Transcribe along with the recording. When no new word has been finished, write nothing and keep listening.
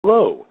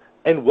Hello,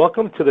 and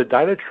welcome to the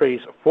Dynatrace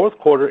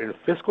Q4 and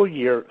fiscal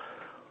year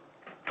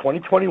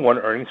 2021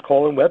 earnings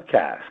call and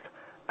webcast.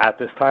 At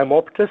this time,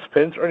 all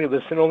participants are in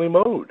listen-only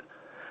mode.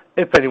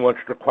 If anyone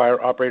should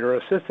require operator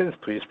assistance,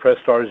 please press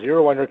star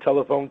zero on your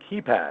telephone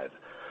keypad.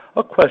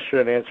 A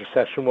question-and-answer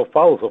session will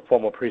follow the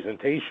formal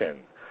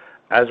presentation.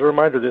 As a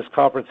reminder, this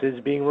conference is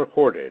being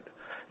recorded.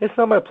 It's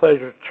now my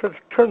pleasure to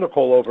turn the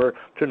call over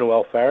to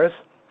Noelle Faris,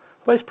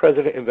 Vice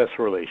President,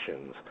 Investor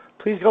Relations.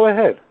 Please go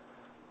ahead.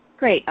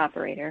 Great,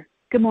 operator.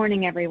 Good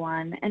morning,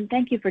 everyone, and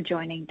thank you for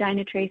joining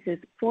Dynatrace's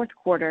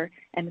Q4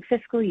 and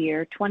fiscal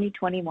year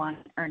 2021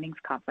 earnings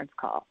conference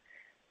call.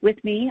 With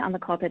me on the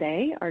call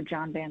today are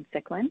John Van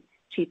Siclen,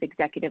 Chief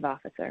Executive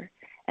Officer,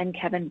 and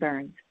Kevin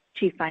Burns,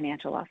 Chief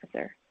Financial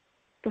Officer.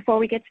 Before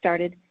we get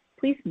started,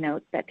 please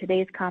note that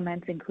today's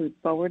comments include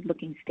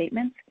forward-looking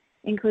statements,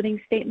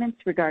 including statements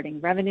regarding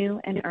revenue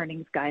and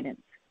earnings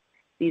guidance.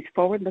 These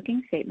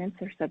forward-looking statements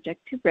are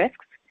subject to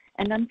risks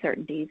and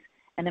uncertainties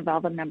and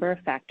involve a number of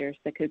factors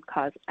that could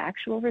cause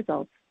actual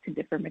results to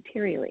differ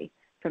materially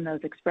from those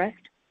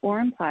expressed or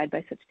implied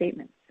by such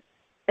statements.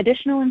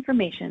 Additional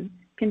information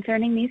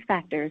concerning these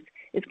factors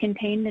is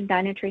contained in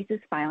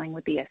Dynatrace's filing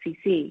with the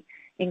SEC,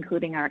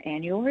 including our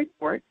annual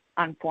report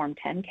on Form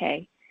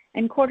 10-K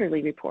and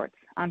quarterly reports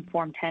on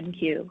Form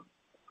 10-Q.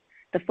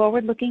 The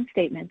forward-looking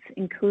statements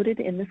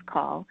included in this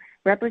call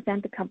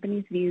represent the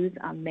company's views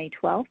on May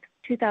 12,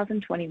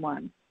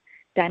 2021.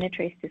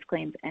 Dynatrace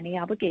disclaims any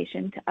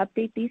obligation to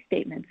update these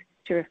statements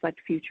to reflect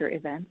future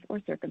events or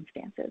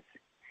circumstances.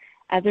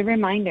 As a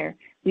reminder,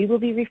 we will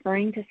be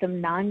referring to some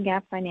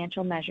non-GAAP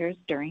financial measures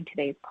during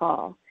today's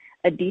call.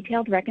 A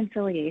detailed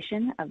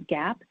reconciliation of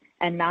GAAP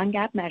and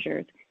non-GAAP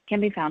measures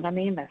can be found on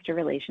the Investor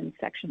Relations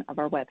section of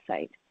our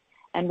website.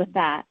 And with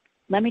that,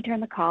 let me turn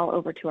the call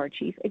over to our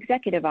Chief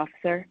Executive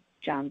Officer,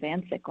 John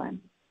Van Siclen.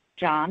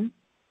 John?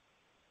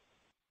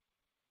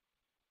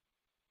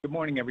 Good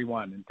morning,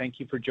 everyone, and thank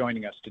you for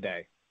joining us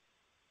today.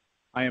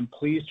 I am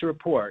pleased to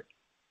report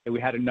that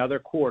we had another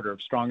quarter of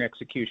strong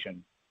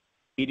execution,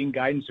 beating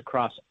guidance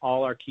across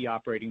all our key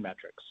operating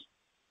metrics.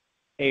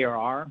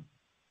 ARR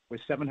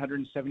was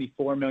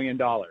 $774 million,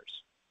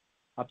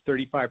 up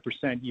 35%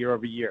 year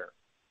over year.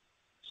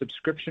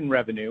 Subscription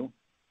revenue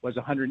was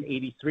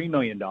 $183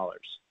 million,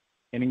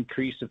 an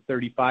increase of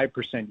 35%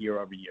 year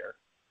over year.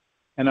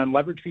 And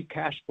unlevered free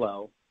cash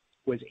flow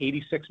was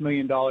 $86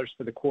 million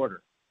for the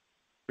quarter,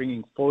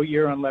 bringing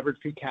full-year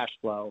unlevered free cash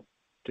flow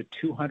to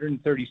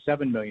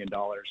 $237 million,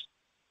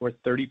 or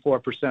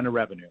 34% of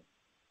revenue.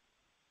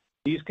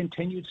 These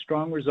continued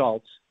strong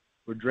results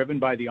were driven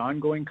by the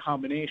ongoing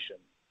combination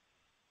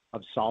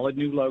of solid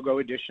new logo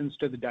additions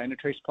to the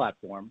Dynatrace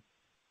platform,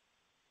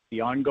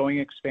 the ongoing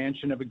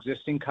expansion of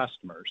existing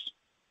customers,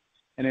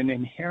 and an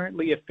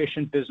inherently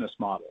efficient business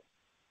model,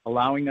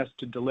 allowing us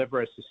to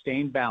deliver a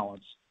sustained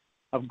balance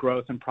of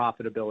growth and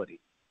profitability.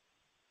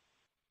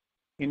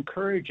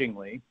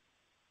 Encouragingly,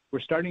 we're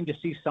starting to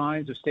see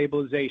signs of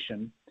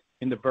stabilization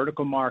in the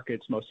vertical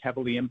markets most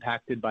heavily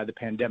impacted by the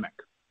pandemic.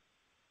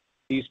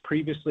 These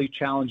previously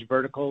challenged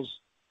verticals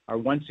are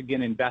once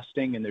again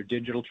investing in their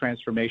digital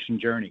transformation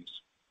journeys.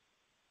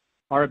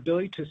 Our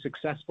ability to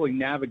successfully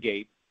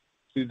navigate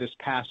through this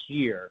past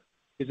year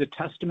is a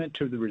testament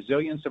to the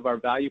resilience of our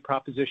value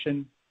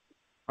proposition,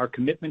 our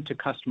commitment to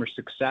customer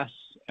success,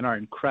 and our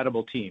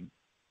incredible team.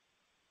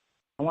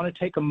 I want to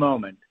take a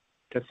moment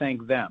to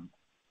thank them,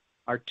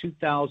 our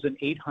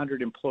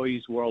 2,800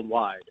 employees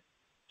worldwide,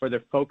 for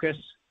their focus,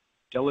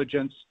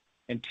 diligence,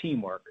 and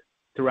teamwork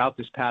throughout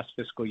this past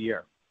fiscal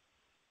year.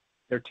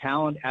 Their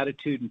talent,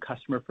 attitude, and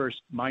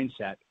customer-first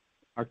mindset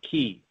are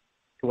key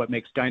to what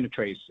makes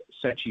Dynatrace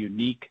such a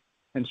unique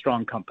and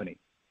strong company.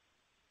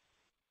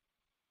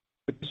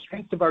 With the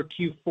strength of our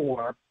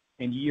Q4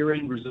 and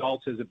year-end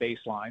results as a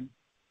baseline,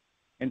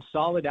 and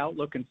solid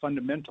outlook and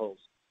fundamentals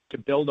to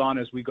build on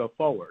as we go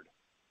forward,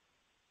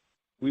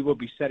 we will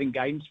be setting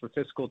guidance for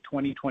fiscal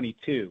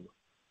 2022,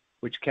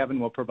 which Kevin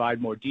will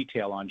provide more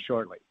detail on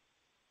shortly.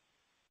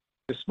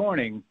 This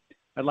morning,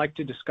 I'd like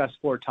to discuss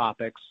 4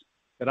 topics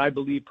that I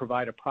believe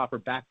provide a proper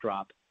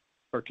backdrop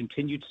for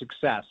continued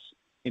success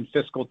in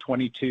fiscal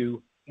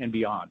 22 and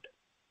beyond.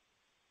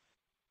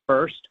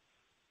 First,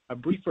 a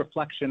brief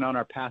reflection on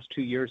our past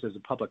 2 years as a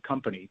public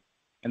company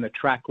and the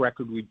track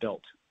record we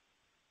built.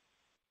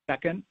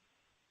 Second,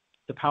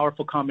 the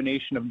powerful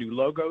combination of new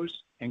logos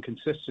and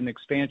consistent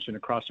expansion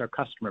across our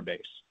customer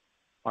base,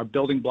 our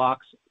building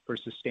blocks for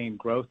sustained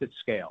growth at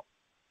scale.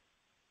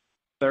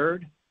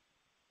 Third,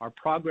 our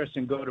progress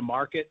in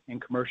go-to-market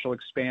and commercial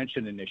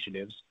expansion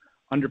initiatives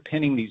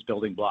underpinning these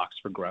building blocks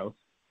for growth.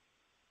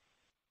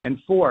 And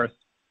fourth,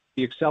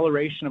 the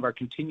acceleration of our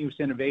continuous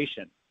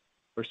innovation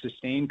for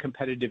sustained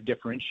competitive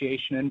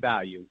differentiation and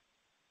value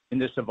in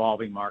this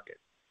evolving market.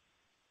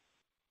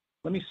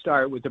 Let me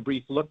start with a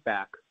brief look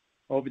back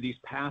over these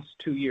past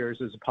 2 years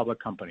as a public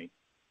company.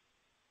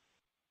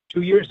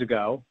 2 years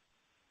ago,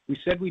 we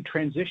said we'd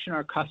transition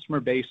our customer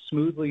base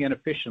smoothly and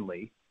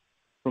efficiently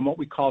from what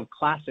we called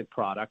classic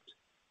product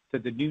to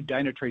the new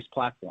Dynatrace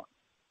platform.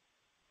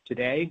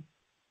 Today,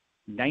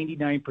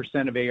 99%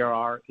 of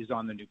ARR is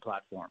on the new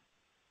platform.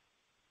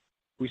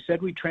 We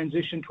said we'd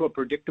transition to a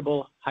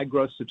predictable,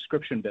 high-growth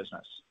subscription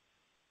business.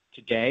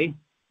 Today,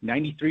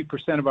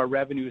 93% of our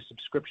revenue is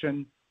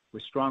subscription,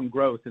 with strong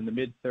growth in the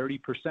mid-30%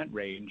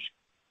 range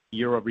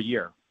year over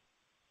year.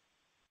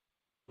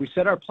 We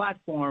said our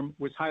platform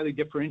was highly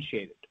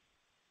differentiated,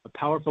 a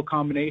powerful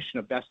combination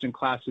of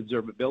best-in-class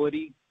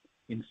observability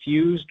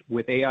infused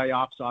with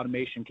AIOps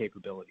automation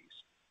capabilities,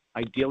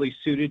 ideally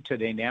suited to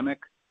dynamic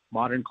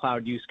modern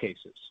cloud use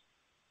cases.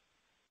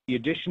 The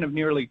addition of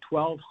nearly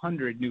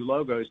 1,200 new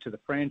logos to the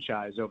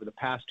franchise over the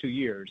past 2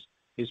 years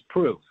is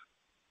proof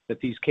that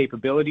these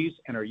capabilities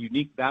and our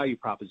unique value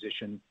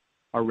proposition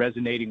are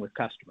resonating with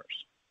customers.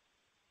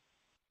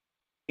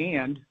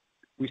 And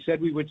we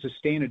said we would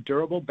sustain a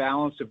durable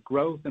balance of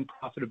growth and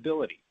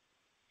profitability.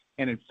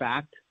 And in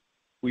fact,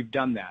 we've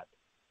done that.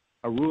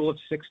 A rule of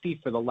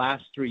 60 for the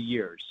last 3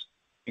 years,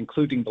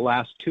 including the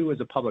last 2 as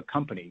a public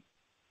company,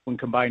 when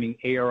combining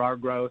ARR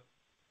growth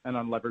and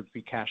unlevered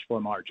free cash flow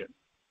margin.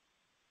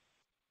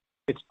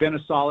 It's been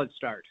a solid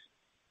start.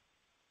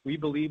 We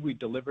believe we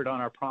delivered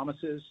on our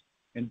promises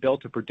and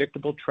built a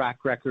predictable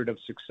track record of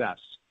success.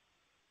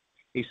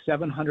 A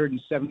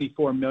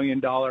 $774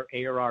 million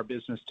ARR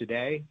business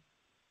today,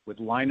 with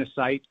line of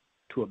sight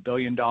to a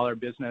billion-dollar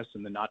business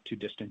in the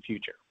not-too-distant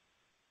future.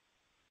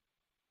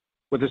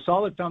 With a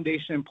solid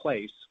foundation in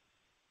place,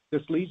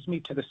 this leads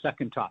me to the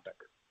second topic,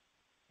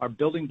 our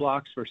building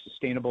blocks for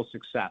sustainable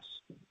success.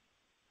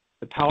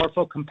 The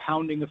powerful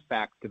compounding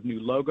effect of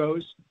new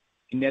logos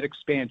and net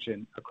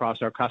expansion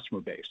across our customer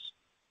base.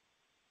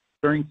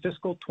 During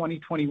fiscal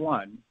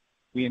 2021,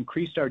 we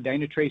increased our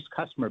Dynatrace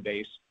customer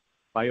base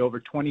by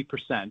over 20%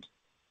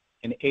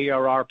 and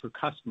ARR per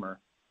customer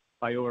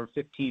by over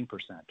 15%.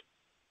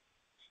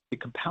 The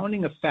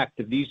compounding effect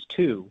of these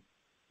two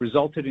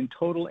resulted in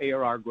total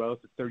ARR growth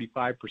of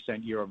 35%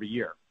 year over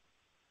year.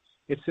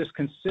 It's this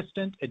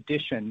consistent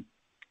addition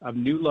of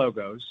new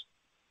logos,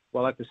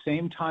 while at the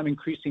same time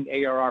increasing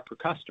ARR per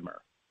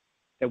customer,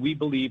 that we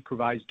believe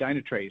provides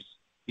Dynatrace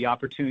the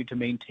opportunity to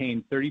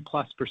maintain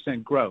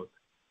 30+% growth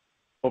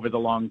over the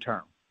long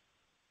term.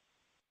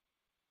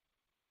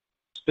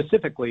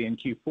 Specifically in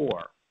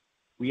Q4,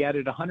 we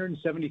added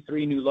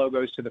 173 new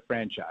logos to the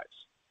franchise,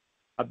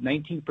 up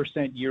 19%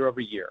 year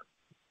over year.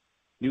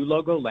 New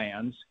logo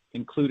lands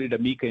included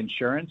Amica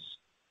Insurance,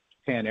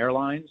 Japan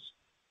Airlines,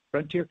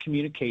 Frontier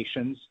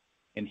Communications,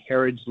 and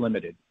Harrods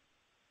Limited.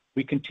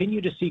 We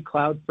continue to see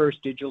cloud-first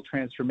digital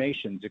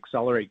transformations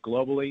accelerate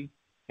globally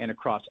and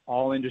across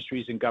all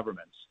industries and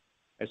governments,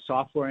 as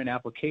software and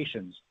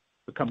applications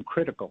become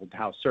critical to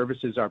how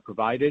services are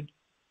provided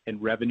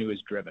and revenue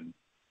is driven.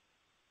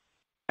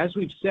 As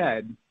we've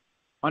said,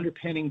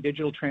 underpinning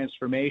digital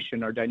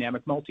transformation are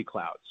dynamic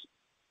multi-clouds.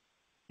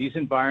 These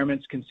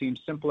environments can seem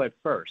simple at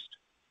first,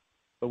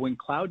 but when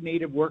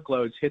cloud-native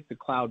workloads hit the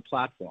cloud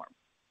platform,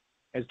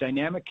 as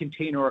dynamic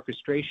container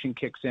orchestration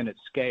kicks in at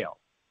scale,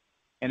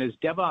 and as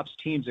DevOps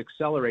teams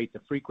accelerate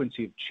the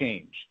frequency of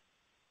change,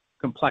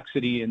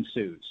 complexity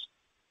ensues.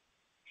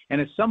 And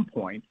at some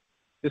point,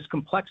 this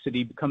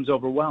complexity becomes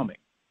overwhelming,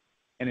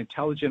 and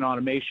intelligent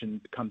automation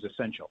becomes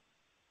essential.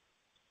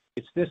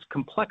 It's this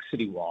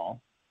complexity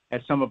wall, as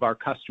some of our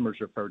customers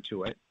refer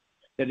to it,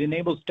 that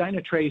enables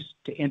Dynatrace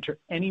to enter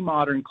any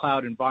modern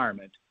cloud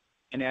environment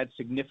and add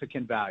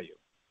significant value.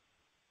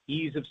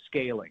 Ease of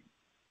scaling,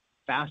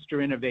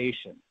 faster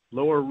innovation,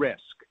 lower risk,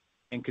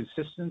 and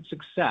consistent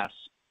success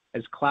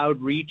as cloud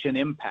reach and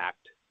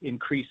impact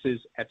increases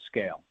at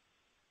scale.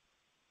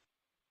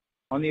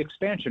 On the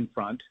expansion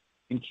front,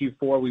 in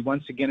Q4, we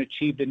once again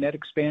achieved a net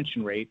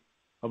expansion rate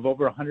of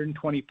over 120%,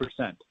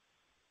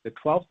 the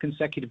 12th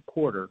consecutive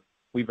quarter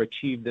we've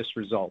achieved this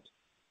result.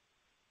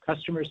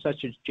 Customers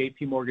such as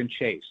JPMorgan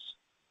Chase,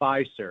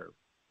 Fiserv,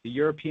 the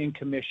European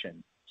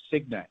Commission,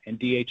 Cigna, and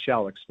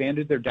DHL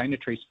expanded their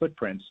Dynatrace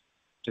footprints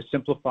to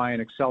simplify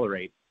and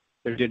accelerate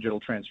their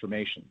digital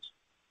transformations.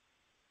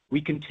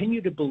 We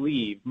continue to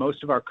believe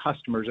most of our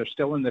customers are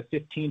still in the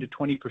 15 to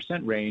 20%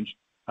 range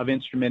of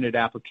instrumented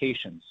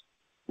applications,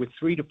 with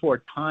 3 to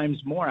 4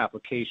 times more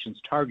applications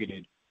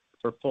targeted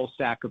for full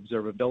stack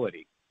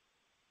observability.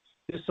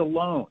 This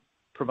alone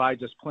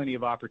provides us plenty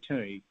of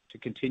opportunity to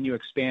continue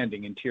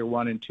expanding in Tier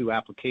 1 and 2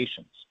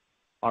 applications,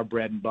 our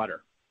bread and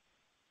butter.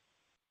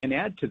 And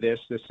add to this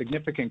the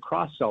significant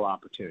cross-sell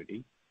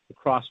opportunity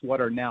across what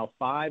are now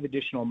 5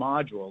 additional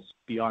modules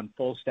beyond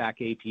full stack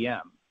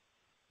APM,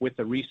 with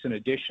the recent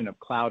addition of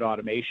cloud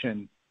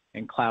automation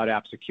and cloud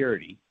app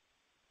security.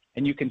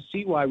 And you can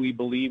see why we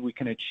believe we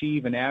can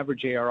achieve an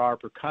average ARR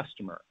per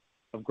customer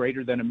of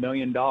greater than $1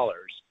 million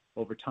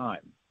over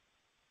time.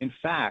 In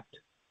fact,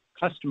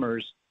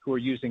 customers who are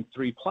using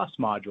 3+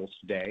 modules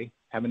today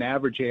have an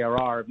average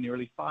ARR of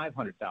nearly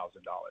 $500,000,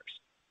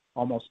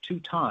 almost 2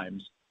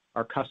 times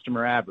our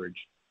customer average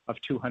of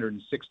 $260,000.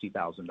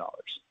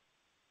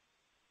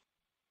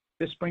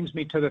 This brings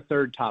me to the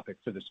third topic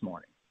for this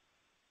morning,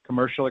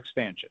 commercial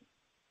expansion.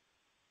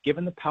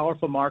 Given the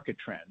powerful market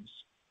trends,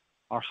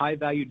 our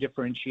high-value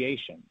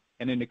differentiation,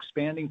 and an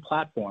expanding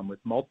platform with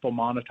multiple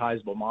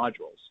monetizable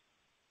modules,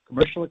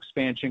 commercial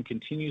expansion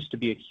continues to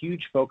be a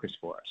huge focus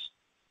for us.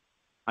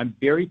 I'm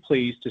very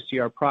pleased to see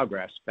our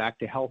progress back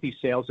to healthy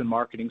sales and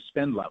marketing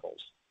spend levels,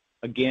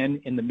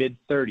 again in the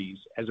mid-30s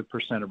as a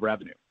 % of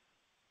revenue.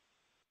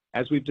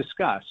 As we've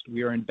discussed,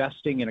 we are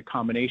investing in a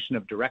combination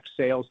of direct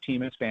sales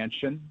team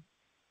expansion,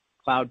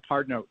 cloud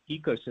partner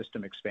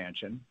ecosystem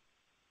expansion,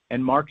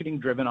 and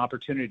marketing-driven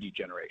opportunity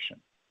generation.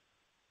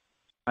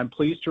 I'm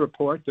pleased to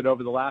report that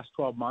over the last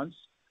 12 months,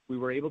 we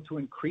were able to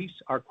increase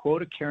our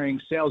quota-carrying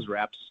sales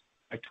reps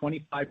by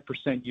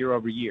 25% year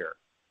over year,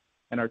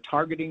 and are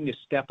targeting to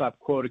step up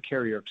quota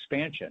carrier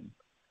expansion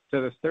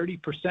to the 30%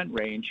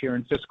 range here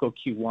in fiscal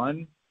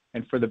Q1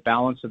 and for the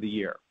balance of the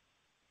year.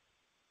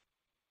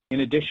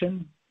 In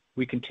addition,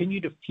 we continue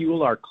to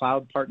fuel our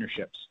cloud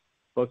partnerships,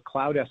 both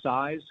cloud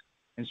SIs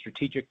and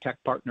strategic tech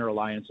partner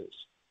alliances.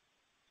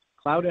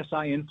 Cloud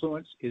SI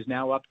influence is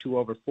now up to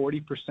over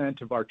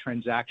 40% of our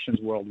transactions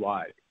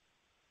worldwide.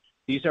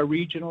 These are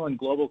regional and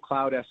global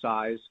cloud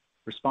SIs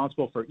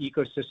responsible for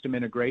ecosystem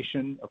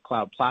integration of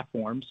cloud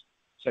platforms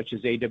such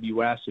as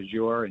AWS,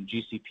 Azure, and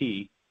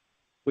GCP,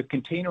 with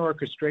container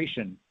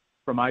orchestration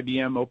from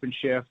IBM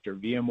OpenShift or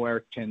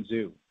VMware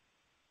Tanzu.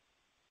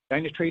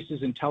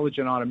 Dynatrace's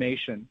intelligent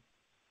automation,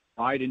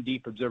 wide and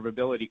deep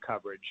observability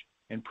coverage,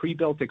 and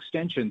pre-built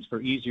extensions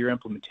for easier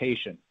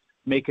implementation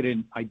make it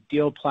an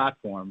ideal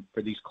platform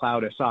for these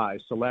cloud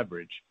SIs to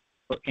leverage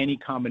for any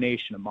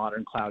combination of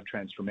modern cloud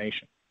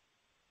transformation.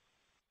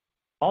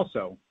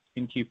 Also,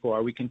 in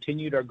Q4, we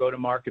continued our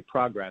go-to-market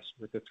progress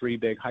with the three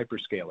big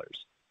hyperscalers,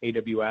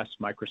 AWS,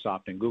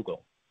 Microsoft, and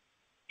Google.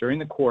 During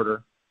the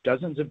quarter,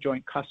 dozens of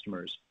joint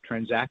customers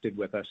transacted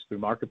with us through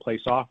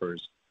marketplace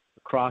offers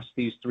across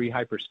these three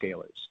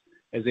hyperscalers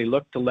as they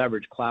look to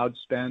leverage cloud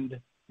spend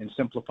and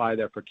simplify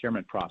their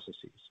procurement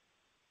processes.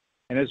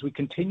 And as we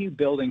continue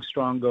building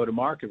strong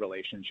go-to-market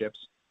relationships,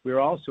 we are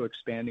also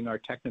expanding our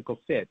technical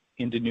fit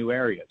into new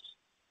areas.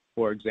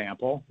 For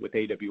example, with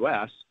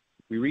AWS,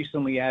 we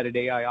recently added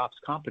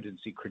AIOps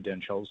competency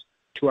credentials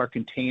to our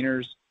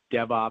containers,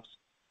 DevOps,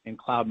 and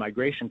cloud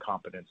migration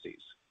competencies.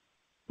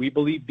 We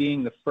believe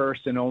being the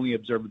first and only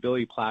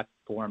observability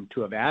platform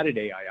to have added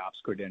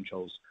AIOps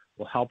credentials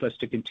will help us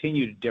to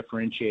continue to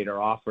differentiate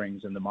our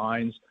offerings in the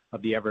minds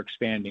of the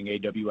ever-expanding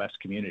AWS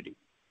community.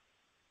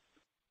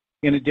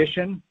 In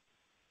addition,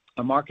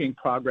 our marketing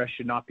progress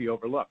should not be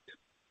overlooked.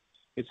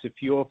 It's the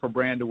fuel for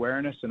brand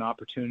awareness and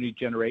opportunity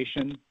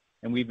generation,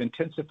 and we've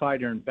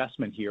intensified our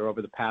investment here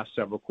over the past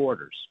several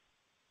quarters.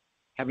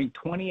 Having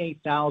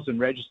 28,000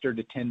 registered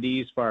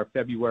attendees for our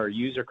February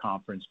user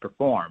conference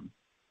perform,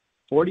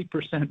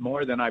 40%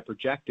 more than I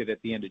projected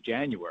at the end of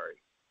January,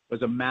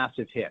 was a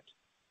massive hit.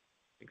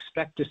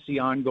 Expect to see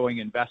ongoing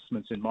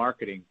investments in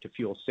marketing to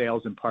fuel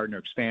sales and partner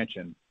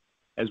expansion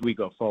as we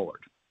go forward.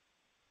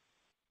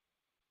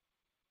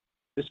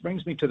 This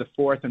brings me to the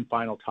fourth and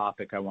final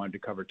topic I wanted to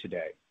cover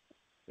today,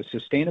 the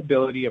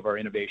sustainability of our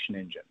innovation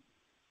engine.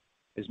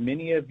 As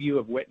many of you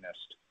have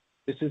witnessed,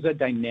 this is a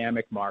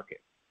dynamic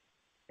market,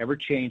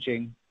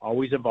 ever-changing,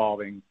 always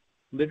evolving,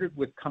 littered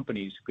with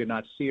companies who could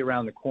not see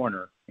around the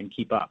corner and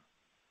keep up.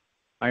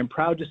 I am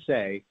proud to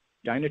say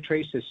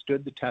Dynatrace has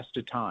stood the test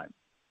of time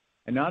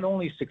and not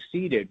only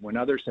succeeded when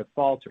others have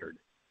faltered,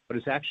 but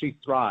has actually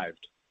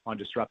thrived on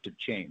disruptive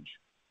change.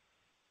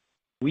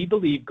 We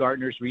believe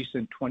Gartner's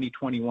recent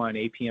 2021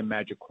 APM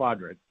Magic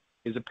Quadrant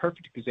is a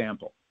perfect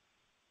example.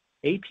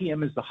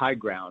 APM is the high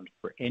ground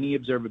for any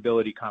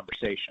observability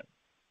conversation.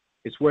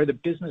 It's where the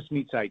business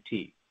meets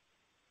IT.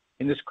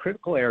 In this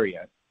critical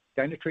area,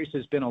 Dynatrace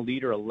has been a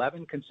leader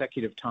 11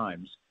 consecutive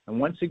times, and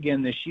once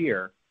again this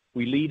year,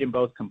 we lead in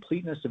both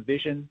completeness of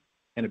vision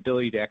and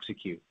ability to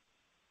execute.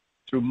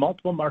 Through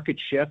multiple market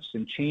shifts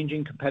and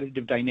changing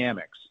competitive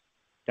dynamics,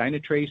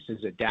 Dynatrace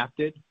has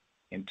adapted,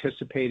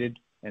 anticipated,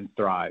 and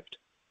thrived.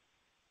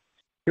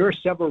 Here are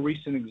several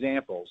recent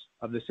examples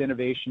of this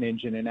innovation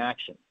engine in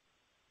action.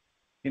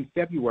 In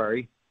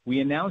February, we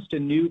announced a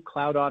new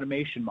cloud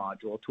automation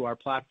module to our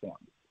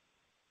platform.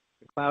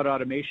 The cloud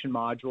automation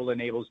module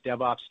enables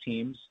DevOps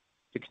teams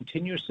to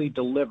continuously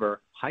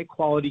deliver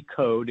high-quality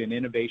code and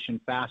innovation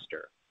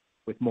faster,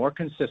 with more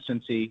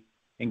consistency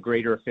and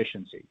greater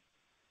efficiency.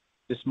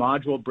 This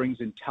module brings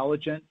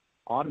intelligent,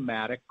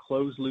 automatic,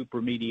 closed-loop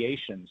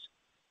remediations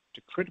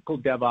to critical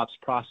DevOps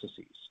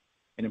processes,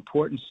 an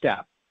important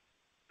step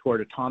toward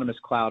autonomous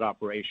cloud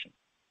operation.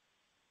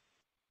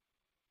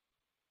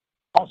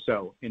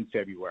 Also, in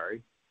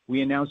February,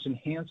 we announced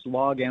enhanced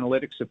log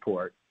analytics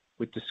support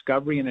with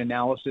discovery and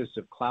analysis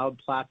of cloud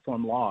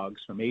platform logs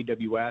from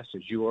AWS,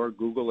 Azure,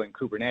 Google, and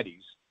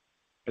Kubernetes,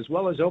 as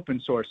well as open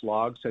source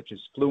logs such as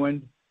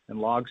Fluent and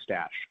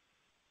Logstash.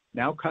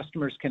 Now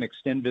customers can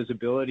extend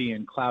visibility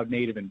in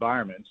cloud-native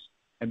environments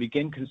and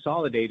begin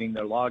consolidating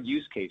their log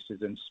use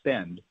cases and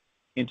spend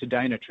into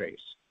Dynatrace,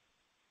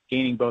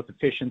 gaining both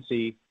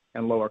efficiency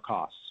and lower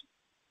costs.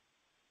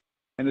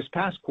 And this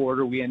past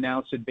quarter, we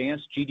announced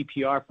advanced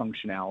GDPR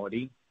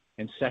functionality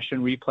and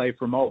session replay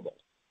for mobile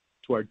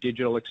to our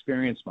digital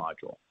experience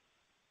module.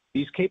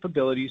 These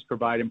capabilities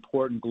provide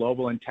important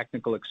global and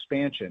technical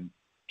expansion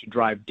to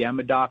drive DEM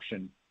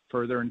adoption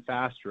further and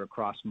faster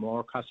across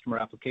more customer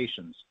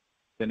applications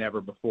than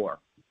ever before.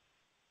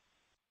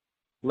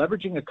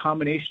 Leveraging a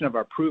combination of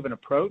our proven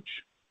approach,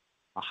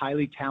 a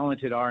highly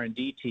talented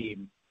R&D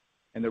team,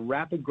 and the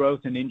rapid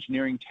growth in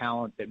engineering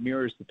talent that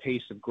mirrors the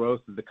pace of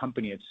growth of the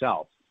company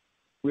itself,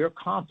 we are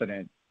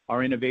confident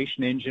our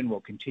innovation engine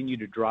will continue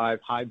to drive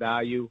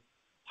high-value,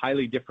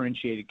 highly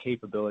differentiated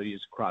capabilities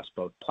across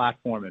both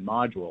platform and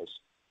modules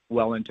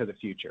well into the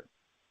future.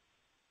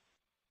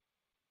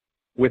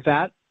 With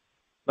that,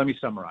 let me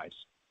summarize.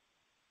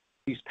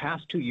 These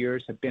past 2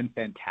 years have been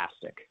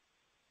fantastic,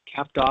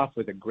 capped off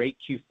with a great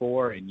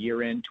Q4 and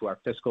year-end to our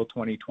fiscal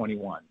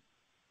 2021.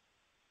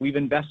 We've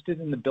invested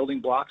in the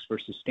building blocks for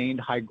sustained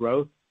high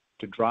growth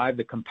to drive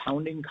the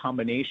compounding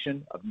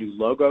combination of new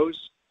logos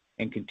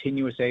and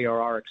continuous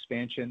ARR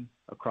expansion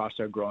across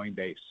our growing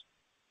base.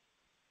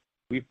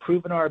 We've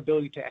proven our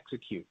ability to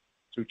execute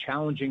through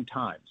challenging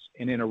times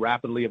and in a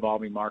rapidly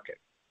evolving market.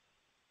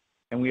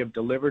 And we have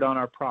delivered on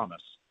our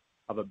promise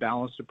of a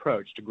balanced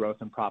approach to growth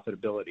and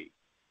profitability,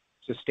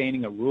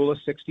 sustaining a Rule of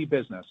 60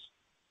 business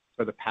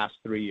for the past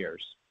 3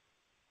 years.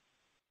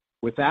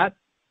 With that,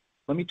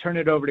 let me turn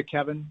it over to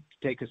Kevin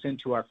to take us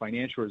into our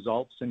financial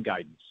results and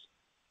guidance.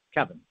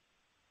 Kevin.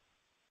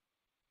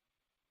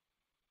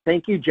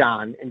 Thank you,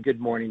 John, and good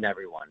morning,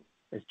 everyone.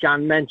 As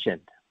John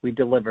mentioned, we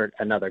delivered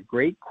another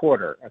great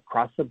quarter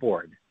across the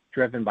board,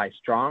 driven by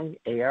strong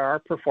ARR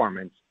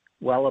performance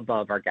well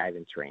above our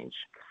guidance range.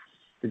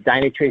 The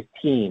Dynatrace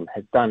team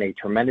has done a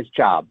tremendous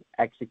job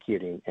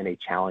executing in a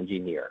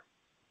challenging year.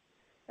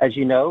 As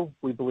you know,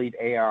 we believe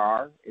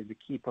ARR is a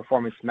key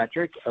performance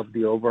metric of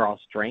the overall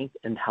strength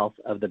and health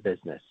of the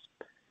business.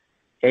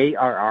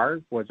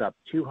 ARR was up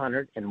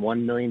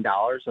 $201 million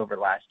over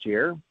last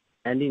year,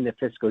 ending the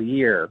fiscal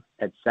year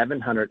at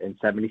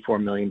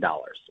 $774 million.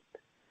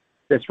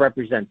 This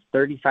represents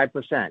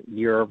 35%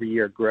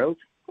 year-over-year growth,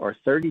 or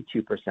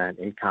 32%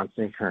 in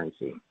constant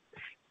currency.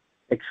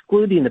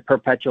 Excluding the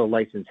perpetual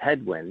license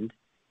headwind,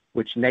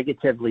 which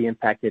negatively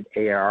impacted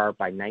ARR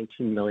by $19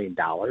 million,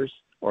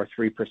 or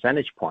 3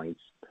 percentage points,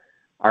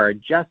 our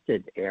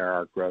adjusted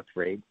ARR growth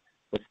rate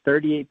was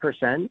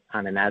 38%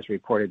 on an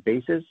as-reported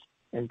basis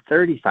and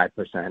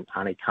 35%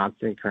 on a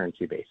constant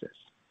currency basis.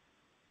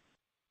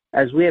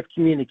 As we have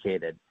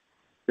communicated,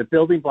 the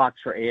building blocks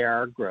for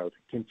ARR growth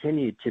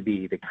continue to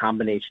be the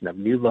combination of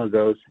new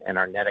logos and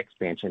our net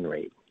expansion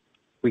rate.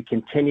 We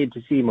continued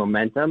to see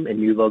momentum in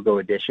new logo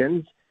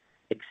additions,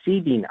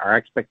 exceeding our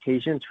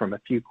expectations from a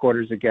few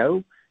quarters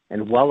ago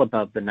and well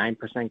above the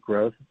 9%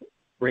 growth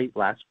rate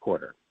last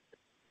quarter.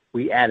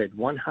 We added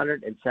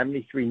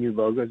 173 new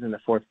logos in the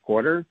fourth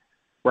quarter,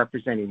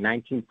 representing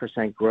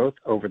 19% growth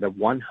over the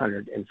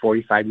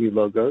 145 new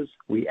logos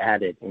we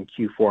added in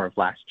Q4 of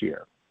last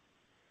year.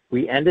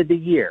 We ended the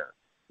year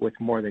with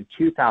more than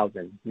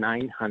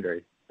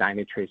 2,900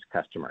 Dynatrace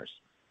customers.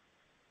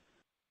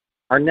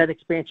 Our net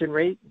expansion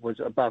rate was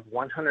above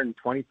 120%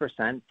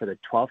 for the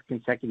 12th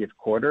consecutive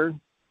quarter,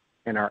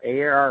 and our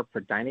ARR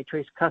per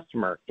Dynatrace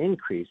customer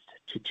increased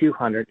to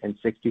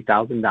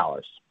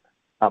 $260,000,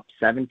 up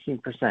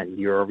 17%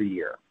 year over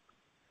year.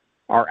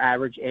 Our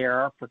average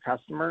ARR per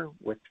customer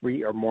with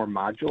 3 or more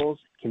modules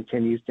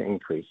continues to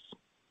increase.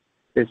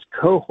 This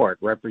cohort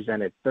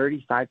represented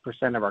 35%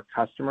 of our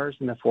customers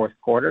in the fourth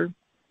quarter,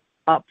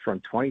 up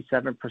from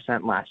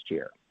 27% last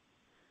year.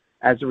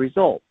 As a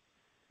result,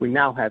 we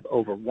now have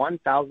over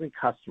 1,000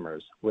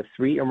 customers with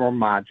 3 or more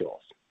modules,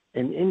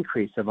 an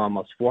increase of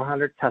almost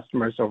 400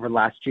 customers over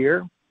last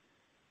year,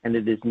 and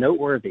it is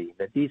noteworthy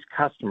that these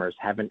customers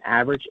have an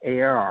average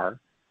ARR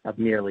of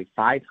nearly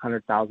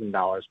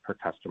 $500,000 per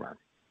customer.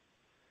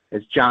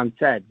 As John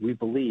said, we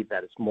believe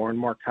that as more and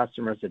more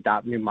customers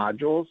adopt new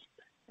modules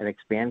and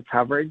expand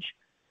coverage,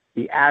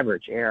 the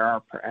average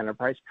ARR per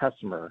enterprise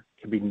customer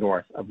can be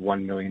north of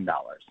 $1 million.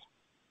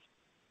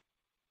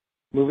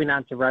 Moving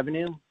on to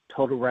revenue,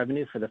 total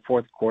revenue for the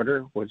fourth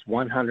quarter was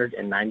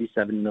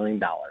 $197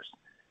 million,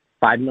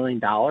 $5 million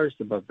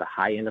above the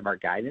high end of our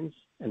guidance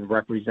and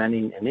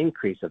representing an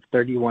increase of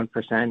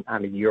 31%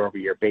 on a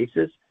year-over-year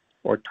basis,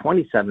 or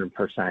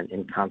 27%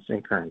 in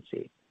constant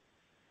currency.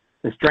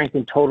 The strength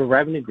in total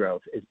revenue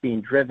growth is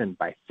being driven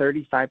by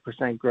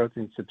 35% growth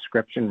in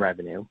subscription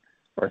revenue,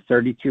 or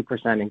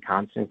 32% in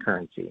constant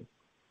currency.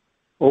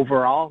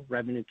 Overall,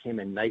 revenue came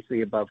in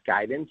nicely above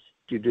guidance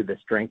due to the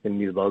strength in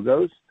new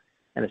logos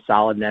and a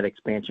solid net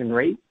expansion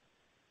rate,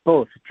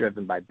 both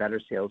driven by better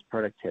sales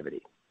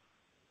productivity.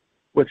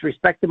 With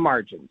respect to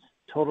margins,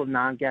 total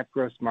non-GAAP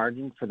gross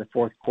margin for the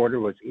fourth quarter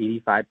was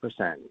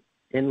 85%,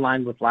 in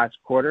line with last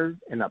quarter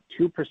and up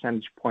 2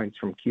 percentage points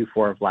from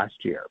Q4 of last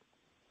year.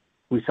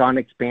 We saw an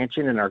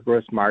expansion in our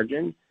gross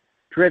margin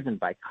driven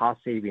by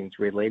cost savings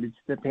related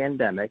to the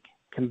pandemic,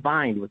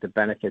 combined with the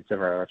benefits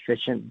of our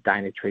efficient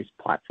Dynatrace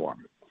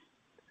platform.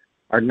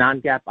 Our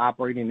non-GAAP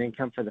operating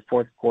income for the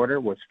fourth quarter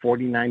was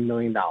 $49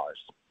 million,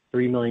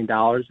 $3 million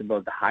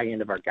above the high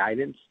end of our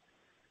guidance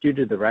due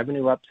to the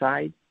revenue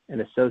upside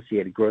and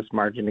associated gross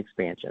margin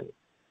expansion.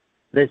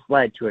 This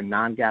led to a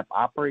non-GAAP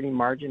operating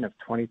margin of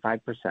 25%,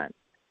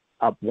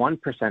 up 1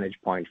 percentage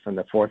point from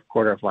the fourth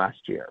quarter of last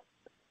year.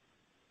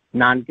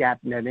 Non-GAAP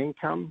net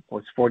income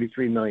was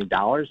 $43 million,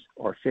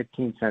 or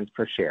 15 cents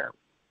per share.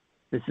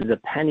 This is a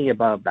penny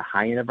above the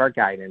high end of our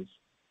guidance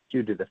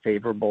due to the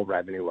favorable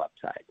revenue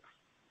upside.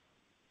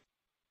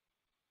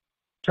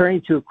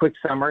 Turning to a quick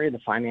summary of the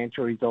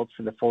financial results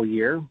for the full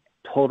year,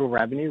 total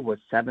revenue was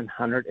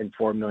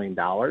 $704 million,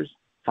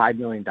 $5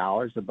 million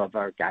above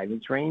our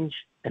guidance range,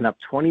 and up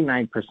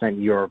 29%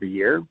 year over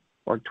year,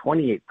 or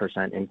 28%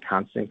 in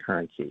constant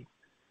currency.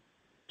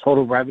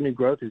 Total revenue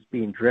growth is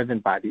being driven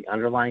by the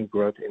underlying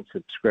growth in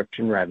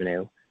subscription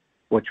revenue,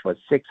 which was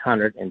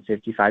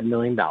 $655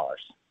 million,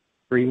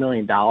 $3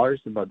 million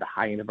above the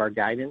high end of our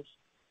guidance,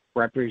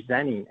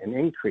 representing an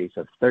increase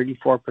of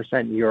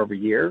 34% year over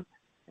year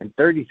and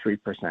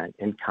 33%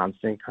 in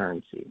constant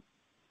currency.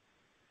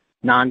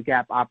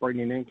 Non-GAAP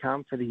operating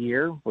income for the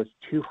year was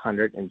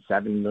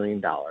 $207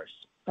 million,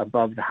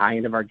 above the high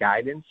end of our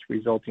guidance,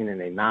 resulting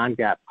in a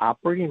non-GAAP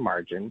operating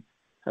margin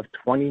of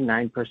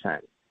 29%,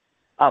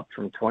 up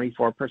from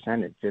 24%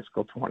 in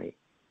fiscal 20.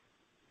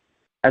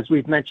 As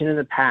we've mentioned in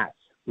the past,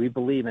 we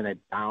believe in a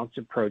balanced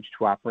approach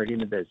to operating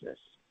the business,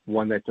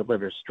 one that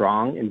delivers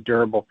strong and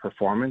durable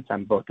performance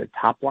on both the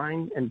top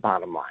line and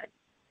bottom line.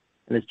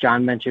 And as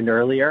John mentioned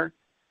earlier,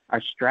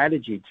 our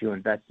strategy to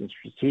invest in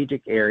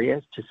strategic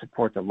areas to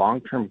support the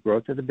long-term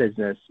growth of the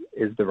business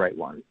is the right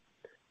one.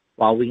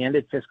 While we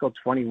ended fiscal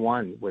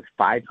 21 with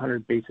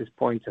 500 basis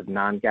points of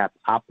non-GAAP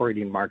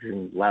operating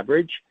margin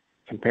leverage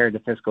compared to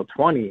fiscal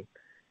 20,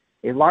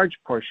 a large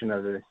portion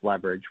of this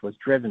leverage was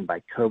driven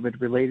by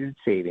COVID-related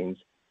savings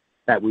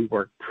that we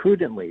worked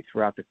prudently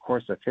throughout the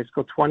course of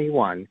fiscal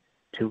 21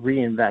 to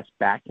reinvest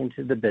back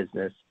into the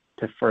business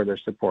to further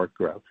support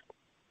growth.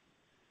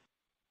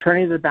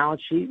 Turning to the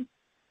balance sheet,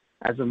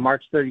 as of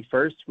March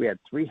 31st, we had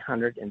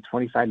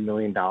 $325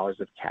 million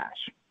of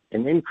cash,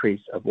 an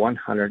increase of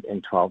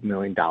 $112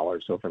 million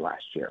over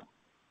last year.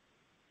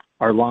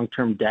 Our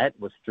long-term debt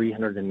was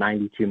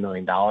 $392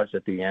 million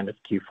at the end of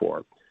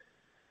Q4.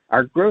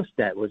 Our gross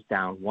debt was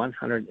down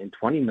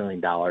 $120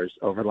 million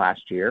over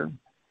last year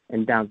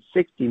and down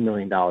 $60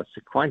 million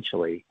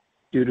sequentially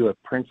due to a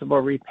principal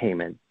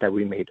repayment that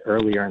we made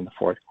earlier in the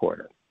fourth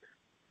quarter.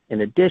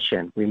 In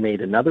addition, we made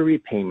another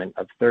repayment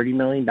of $30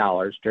 million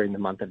during the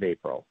month of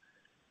April,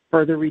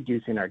 further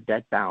reducing our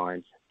debt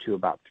balance to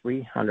about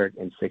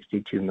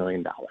 $362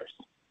 million.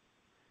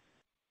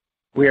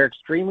 We are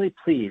extremely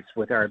pleased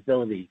with our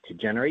ability to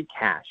generate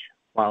cash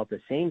while at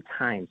the same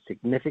time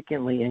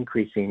significantly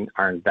increasing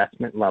our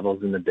investment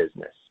levels in the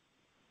business.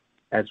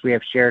 As we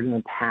have shared in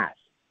the past,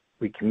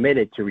 we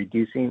committed to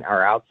reducing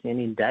our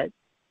outstanding debt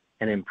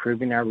and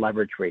improving our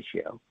leverage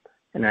ratio,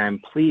 and I am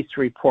pleased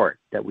to report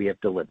that we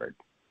have delivered.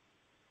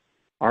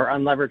 Our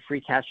unlevered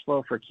free cash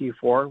flow for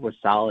Q4 was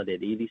solid at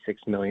 $86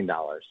 million.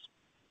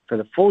 For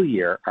the full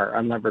year, our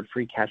unlevered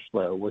free cash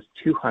flow was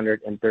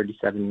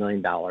 $237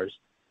 million, or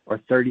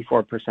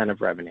 34%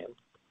 of revenue.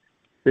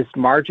 This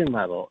margin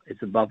level is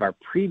above our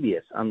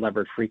previous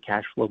unlevered free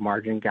cash flow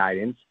margin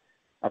guidance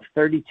of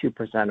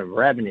 32% of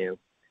revenue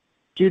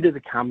due to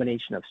the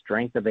combination of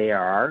strength of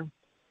ARR,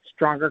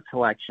 stronger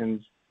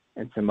collections,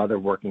 and some other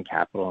working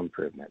capital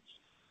improvements.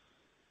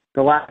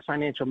 The last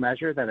financial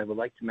measure that I would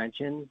like to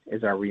mention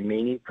is our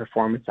remaining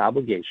performance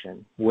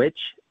obligation, which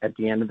at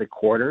the end of the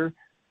quarter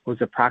was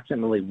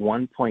approximately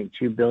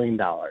 $1.2 billion,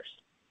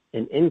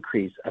 an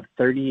increase of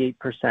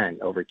 38%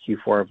 over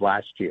Q4 of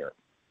last year.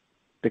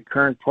 The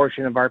current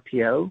portion of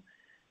RPO,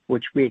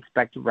 which we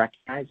expect to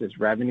recognize as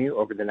revenue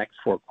over the next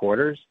 4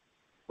 quarters,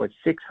 was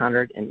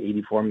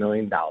 $684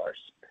 million,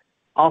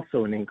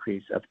 also an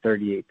increase of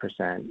 38%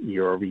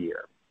 year over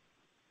year.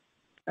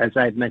 As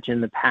I have mentioned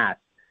in the past,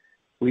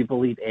 we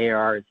believe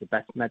ARR is the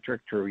best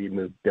metric to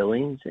remove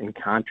billings and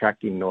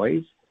contracting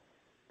noise,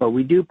 but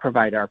we do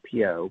provide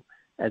RPO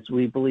as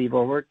we believe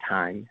over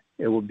time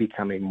it will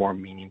become a more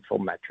meaningful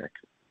metric.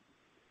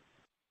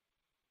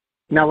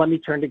 Now let me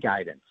turn to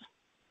guidance.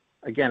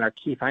 Again, our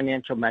key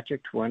financial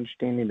metric to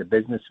understanding the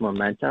business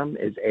momentum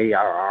is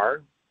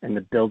ARR, and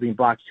the building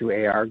blocks to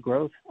ARR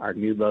growth are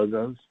new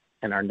logos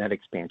and our net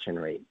expansion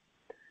rate.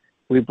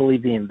 We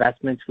believe the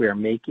investments we are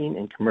making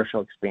in commercial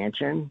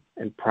expansion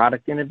and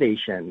product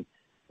innovation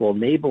will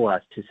enable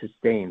us to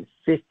sustain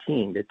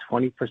 15 to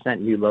 20%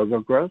 new logo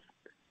growth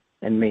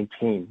and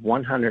maintain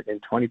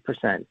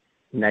 120%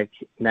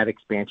 net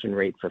expansion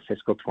rate for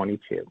fiscal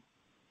 22.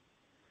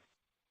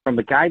 From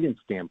a guidance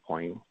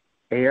standpoint,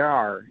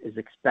 ARR is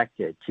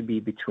expected to be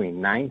between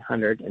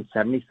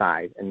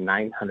 $975 and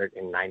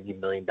 $990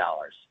 million,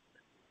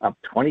 up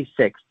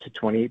 26 to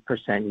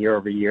 28% year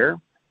over year,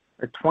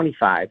 or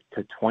 25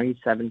 to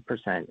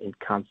 27% in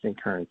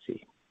constant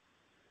currency.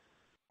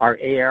 Our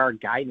ARR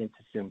guidance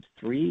assumes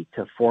 3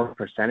 to 4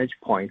 percentage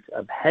points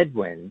of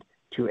headwind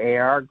to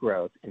ARR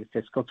growth in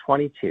fiscal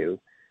 22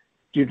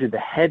 due to the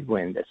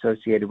headwind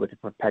associated with the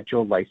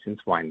perpetual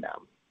license wind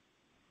down.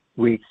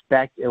 We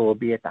expect it will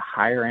be at the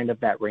higher end of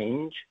that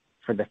range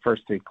for the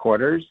first 3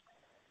 quarters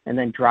and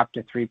then drop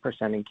to 3%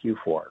 in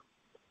Q4.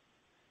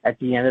 At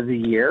the end of the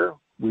year,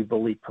 we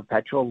believe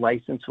perpetual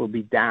license will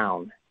be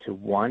down to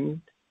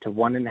 1 to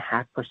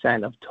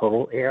 1.5% of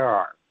total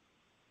ARR.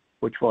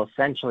 which will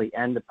essentially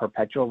end the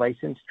perpetual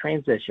license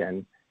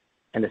transition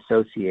and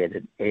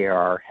associated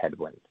ARR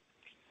headwind.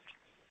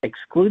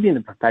 Excluding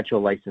the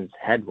perpetual license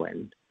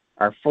headwind,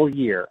 our full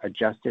year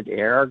adjusted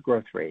ARR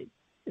growth rate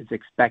is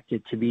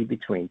expected to be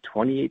between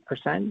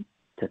 28%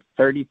 to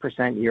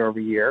 30% year over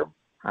year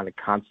on a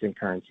constant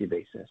currency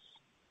basis.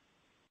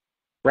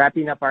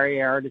 Wrapping up our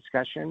ARR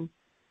discussion,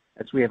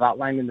 as we have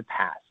outlined in the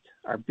past,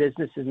 our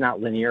business is not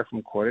linear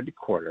from quarter to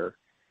quarter,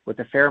 with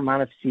a fair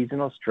amount of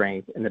seasonal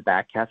strength in the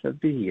back half of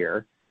the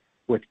year,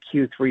 with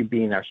Q3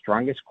 being our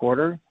strongest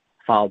quarter,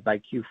 followed by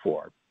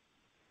Q4.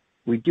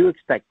 We do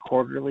expect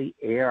quarterly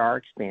ARR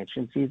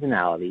expansion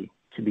seasonality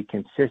to be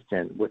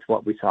consistent with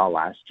what we saw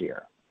last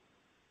year.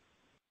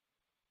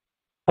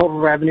 Total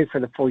revenue for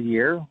the full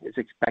year is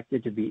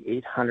expected to be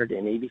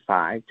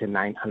 $885 to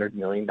 $900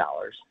 million,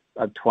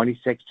 up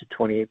 26 to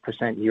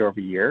 28% year over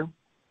year,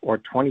 or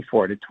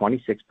 24 to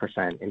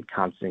 26% in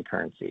constant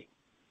currency.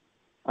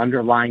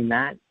 Underlying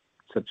that,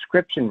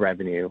 subscription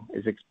revenue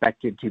is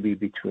expected to be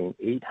between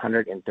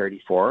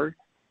 $834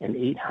 and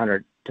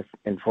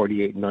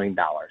 $848 million,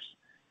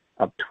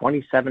 up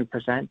 27%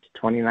 to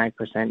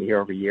 29% year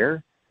over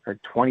year, or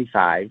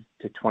 25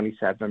 to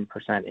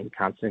 27% in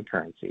constant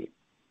currency.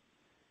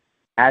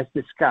 As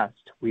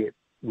discussed, we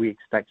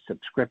expect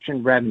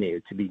subscription revenue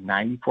to be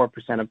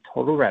 94% of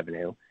total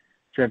revenue,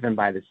 driven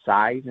by the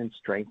size and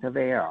strength of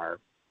ARR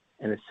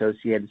and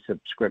associated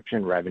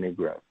subscription revenue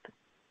growth.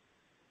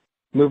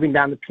 Moving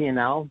down the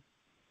P&L,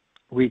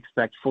 we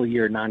expect full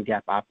year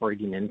non-GAAP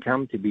operating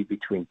income to be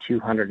between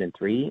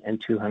 $203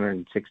 and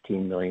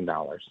 $216 million.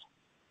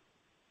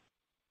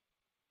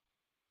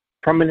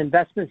 From an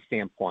investment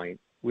standpoint,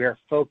 we are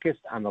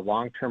focused on the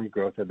long-term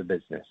growth of the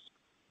business.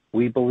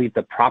 We believe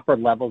the proper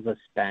levels of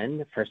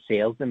spend for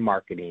sales and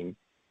marketing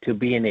to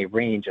be in a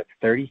range of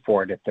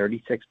 34 to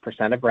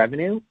 36% of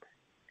revenue,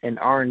 and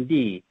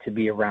R&D to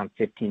be around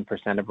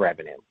 15% of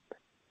revenue.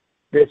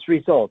 This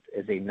results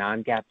in a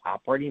non-GAAP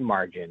operating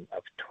margin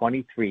of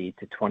 23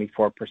 to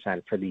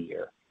 24% for the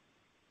year.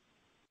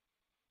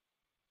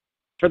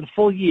 For the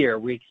full year,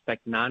 we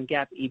expect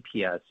non-GAAP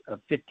EPS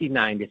of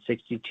 59 to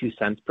 62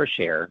 cents per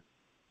share,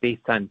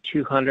 based on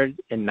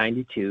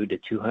 292 to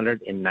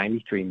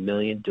 293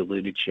 million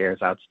diluted shares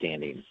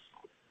outstanding.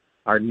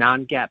 Our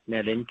non-GAAP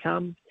net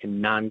income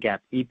and non-GAAP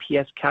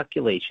EPS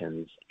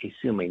calculations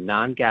assume a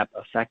non-GAAP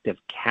effective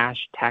cash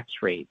tax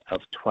rate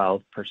of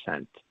 12%.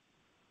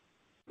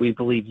 We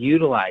believe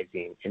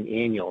utilizing an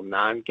annual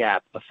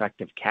non-GAAP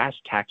effective cash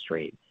tax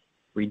rate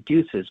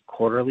reduces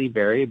quarterly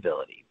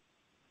variability.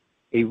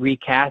 A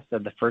recast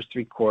of the first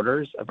 3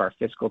 quarters of our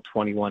fiscal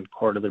 21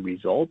 quarterly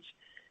results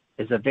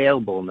is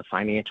available in the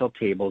financial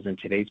tables in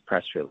today's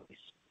press release,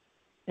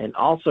 and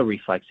also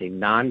reflects a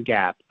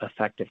non-GAAP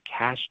effective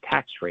cash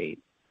tax rate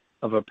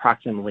of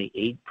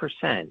approximately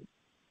 8%,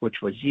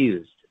 which was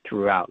used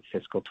throughout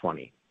fiscal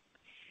 20.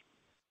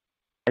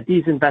 At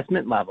these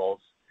investment levels,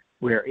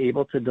 we are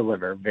able to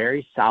deliver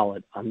very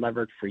solid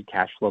unlevered free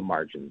cash flow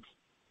margins.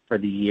 For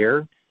the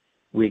year,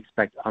 we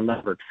expect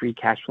unlevered free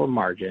cash flow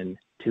margin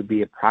to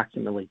be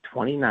approximately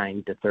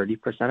 29 to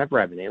 30% of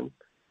revenue,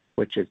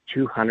 which is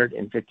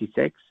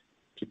 $256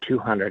 to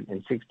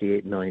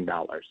 $268 million.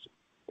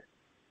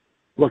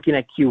 Looking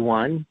at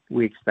Q1,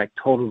 we expect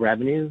total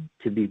revenue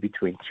to be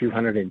between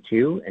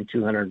 $202 and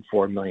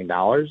 $204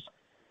 million,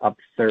 up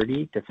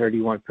 30 to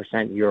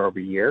 31% year over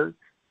year,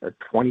 or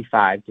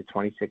 25 to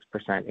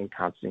 26% in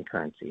constant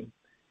currency.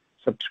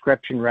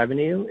 Subscription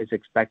revenue is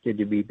expected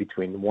to be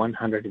between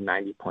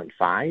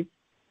 $190.5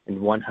 and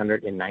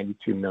 $192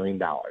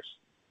 million,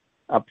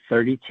 up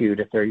 32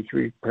 to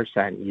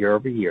 33% year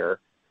over year,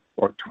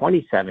 or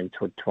 27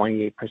 to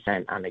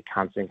 28% on a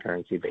constant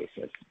currency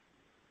basis.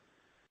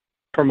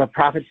 From a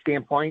profit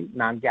standpoint,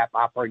 non-GAAP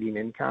operating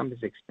income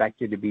is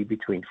expected to be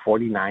between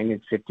 $49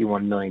 and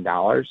 $51 million,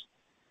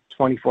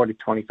 24 to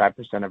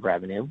 25% of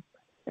revenue,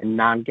 and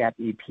non-GAAP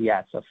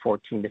EPS of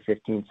 14 to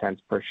 15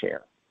 cents per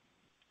share.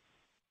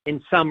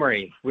 In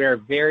summary, we are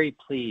very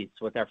pleased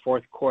with our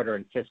fourth quarter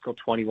and fiscal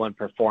 21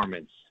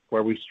 performance,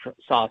 where we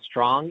saw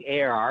strong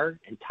ARR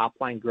and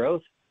top-line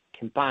growth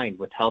combined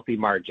with healthy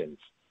margins.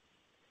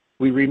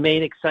 We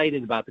remain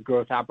excited about the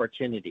growth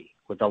opportunity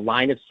with a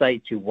line of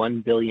sight to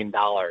 $1 billion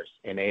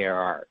in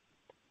ARR.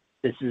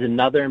 This is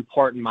another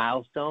important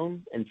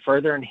milestone and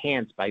further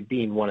enhanced by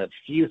being one of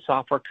few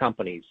software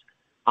companies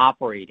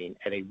operating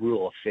at a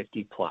rule of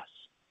 50 plus.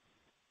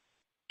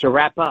 To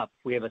wrap up,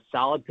 we have a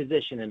solid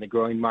position in the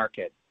growing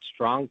market,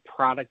 strong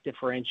product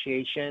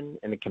differentiation,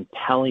 and a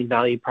compelling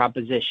value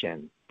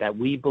proposition that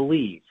we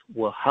believe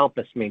will help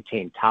us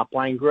maintain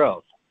top-line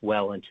growth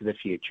well into the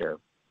future.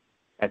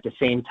 At the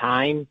same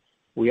time,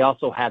 we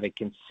also have a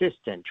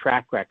consistent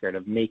track record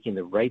of making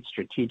the right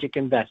strategic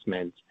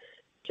investments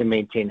to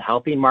maintain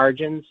healthy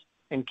margins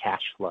and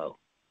cash flow.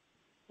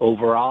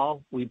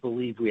 Overall, we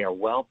believe we are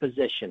well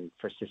positioned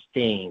for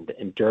sustained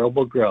and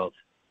durable growth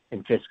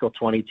in fiscal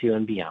 22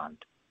 and beyond.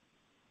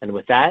 And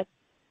with that,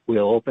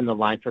 we'll open the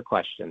line for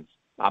questions.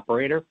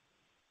 Operator?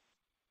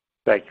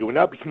 Thank you. We'll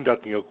now be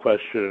conducting a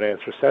question and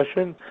answer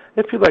session.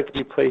 If you'd like to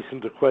be placed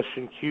into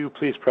question queue,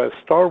 please press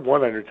star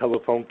one on your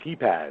telephone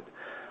keypad.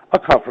 A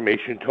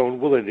confirmation tone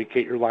will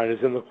indicate your line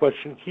is in the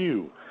question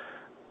queue.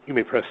 You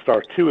may press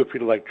star two if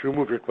you'd like to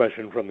remove your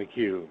question from the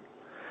queue.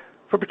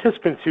 For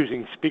participants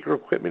using speaker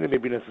equipment, it may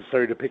be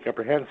necessary to pick up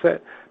your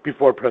handset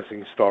before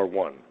pressing star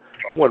one.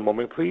 One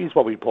moment, please,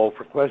 while we poll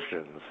for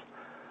questions.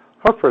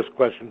 Our first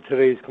question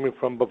today is coming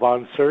from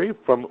Bhavan Suri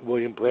from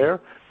William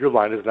Blair. Your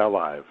line is now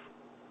live.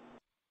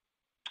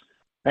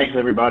 Thanks,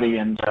 everybody,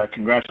 and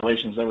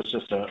congratulations. That was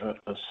just a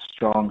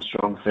strong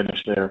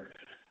finish there.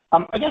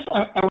 I guess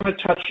I want to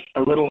touch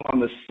a little on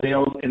the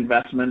sales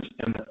investment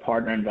and the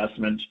partner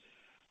investment,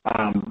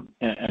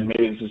 and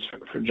maybe this is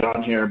for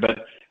John here, but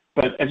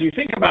as you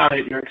think about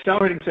it, you're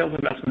accelerating sales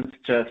investments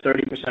to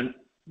 30%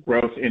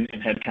 growth in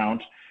headcount.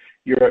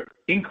 You're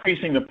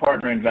increasing the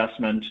partner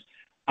investment.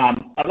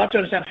 I'd love to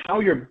understand how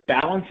you're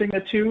balancing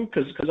the two,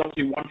 because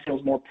obviously one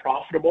feels more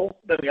profitable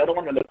than the other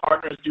one, and the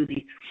partners do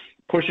the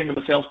pushing of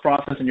the sales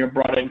process, and you're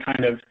brought in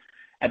kind of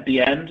at the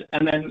end.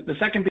 And then the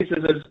second piece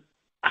is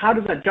how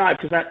does that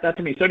jive? Because that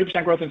to me,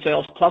 30% growth in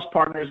sales plus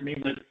partners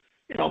means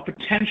that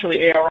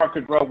potentially ARR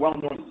could grow well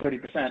north of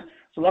 30%. So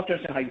I'd love to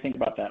understand how you think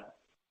about that.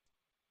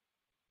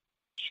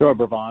 Sure,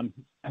 Bhavan,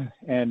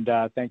 and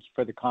thank you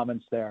for the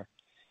comments there.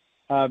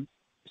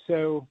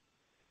 So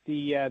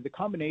the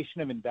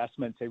combination of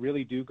investments, they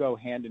really do go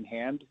hand in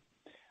hand.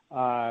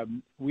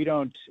 We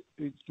don't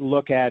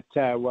look at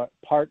what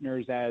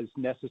partners as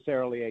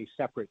necessarily a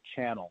separate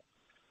channel.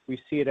 We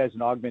see it as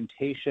an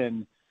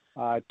augmentation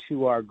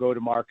to our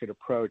go-to-market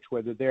approach,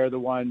 whether they're the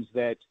ones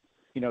that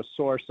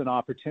source an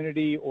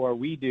opportunity or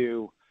we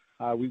do.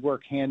 We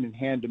work hand in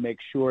hand to make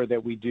sure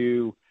that we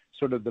do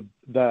sort of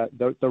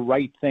the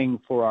right thing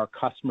for our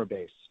customer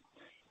base.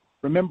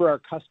 Remember, our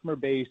customer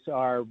base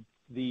are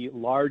the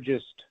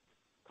largest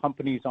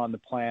companies on the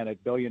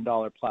planet,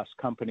 billion-dollar-plus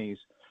companies.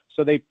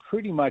 So they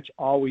pretty much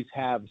always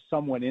have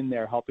someone in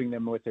there helping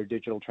them with their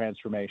digital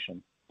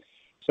transformation.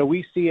 So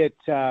we see it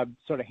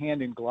sort of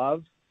hand in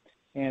glove,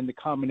 and the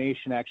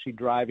combination actually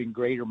driving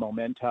greater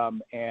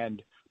momentum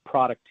and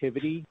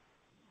productivity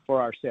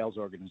for our sales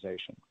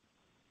organization.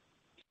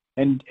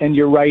 And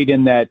you're right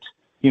in that,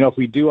 if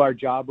we do our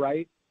job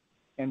right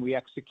and we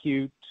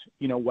execute,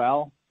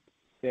 well,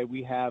 that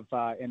we have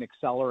an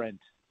accelerant,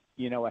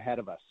 ahead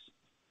of us.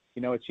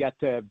 It's yet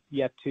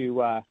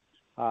to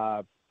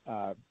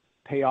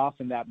pay off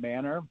in that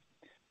manner,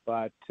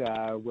 but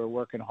we're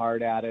working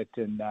hard at it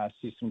and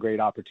see some great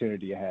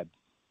opportunity ahead.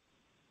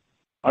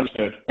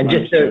 Understood. And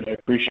I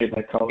appreciate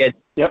that color.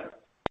 Yep.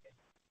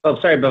 Oh,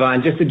 sorry,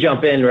 Bhavan. Just to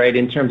jump in, right,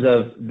 in terms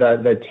of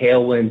the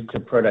tailwinds to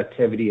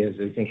productivity as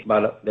we think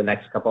about the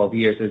next couple of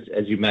years,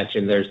 as you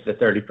mentioned, there's the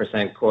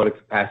 30% quota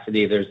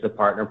capacity, there's the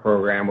partner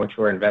program, which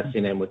we're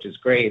investing in, which is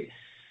great.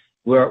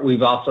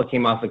 We've also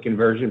came off a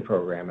conversion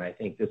program, and I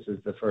think this is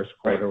the first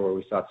quarter where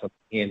we saw some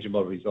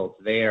tangible results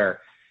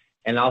there.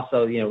 And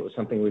also,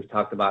 something we've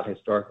talked about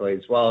historically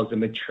as well is the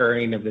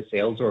maturing of the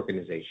sales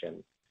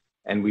organization.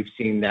 And we've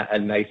seen that a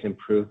nice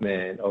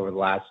improvement over the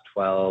last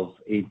 12,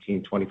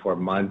 18, 24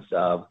 months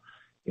of,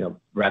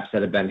 reps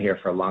that have been here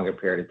for a longer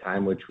period of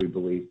time, which we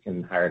believe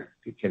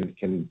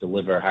can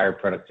deliver higher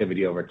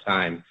productivity over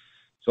time.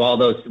 So all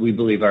those we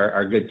believe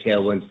are good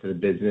tailwinds to the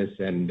business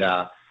and,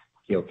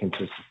 can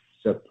just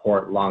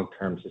support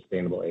long-term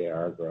sustainable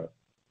ARR growth.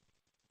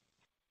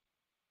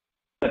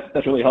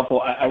 That's really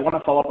helpful. I want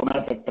to follow up on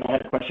that, but I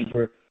had a question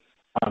for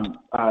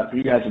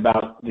you guys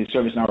about the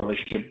ServiceNow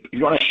relationship. If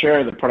you want to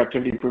share the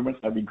productivity improvements,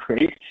 that'd be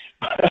great.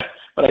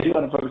 But I do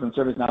want to focus on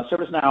ServiceNow.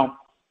 ServiceNow,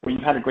 where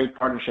you've had a great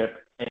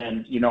partnership,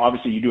 and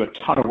obviously you do a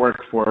ton of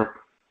work for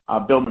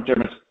Bill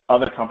McDermott's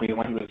other company,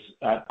 when he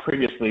was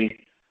previously,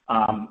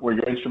 where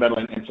you're instrumental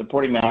in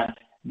supporting that.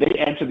 They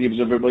entered the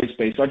observability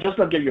space. So I'd just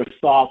love to get your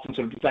thoughts and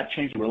sort of, does that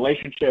change the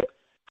relationship?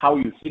 How are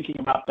you thinking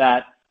about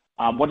that?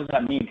 What does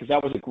that mean? Because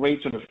that was a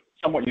great sort of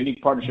somewhat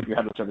unique partnership you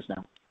had with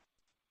ServiceNow.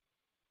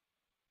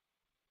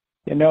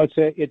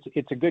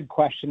 It's a good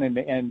question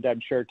and I'm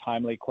sure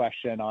timely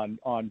question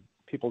on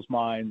people's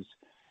minds.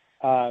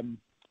 Our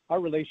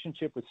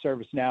relationship with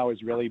ServiceNow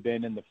has really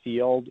been in the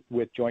field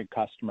with joint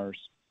customers,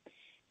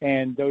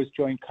 and those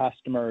joint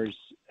customers,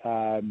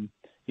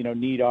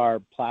 need our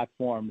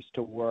platforms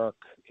to work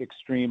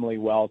extremely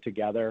well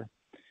together,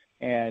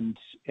 and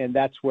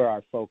that's where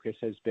our focus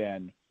has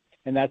been,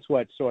 and that's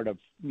what sort of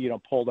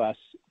pulled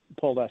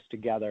us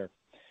together.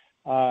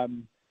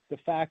 The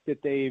fact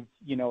that they've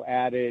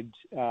added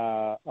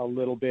a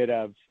little bit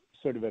of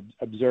sort of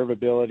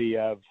observability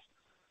of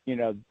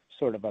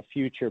sort of a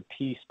future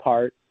peace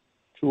part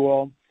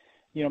tool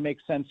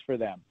makes sense for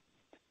them.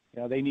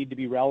 They need to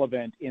be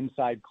relevant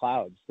inside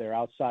clouds. They're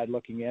outside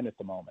looking in at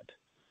the moment.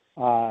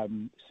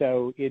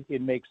 So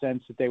it makes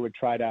sense that they would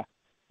try to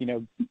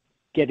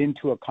get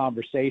into a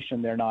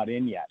conversation they're not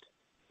in yet.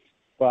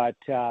 But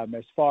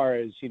as far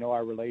as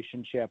our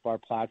relationship, our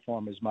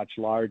platform is much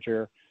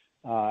larger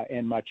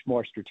and much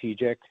more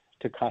strategic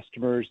to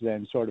customers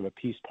than sort of a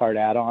piece part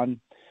add-on.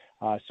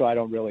 So I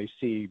don't really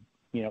see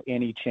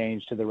any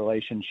change to the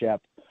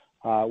relationship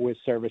with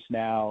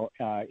ServiceNow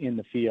in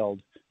the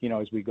field,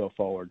 as we go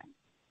forward.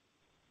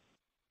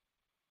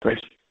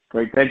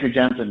 Great. Thank you,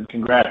 gents, and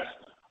congrats.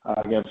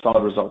 Again,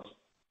 solid results.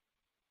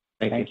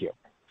 Thank you.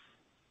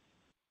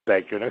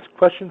 Thank you. Next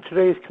question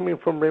today is coming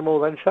from Raimo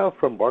Lenschow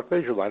from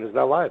Barclays. Your line is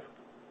now live.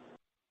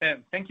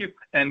 Thank you,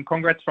 and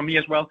congrats from me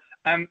as well.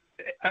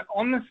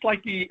 On a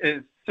slightly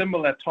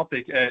similar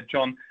topic,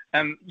 John,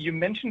 you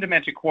mentioned the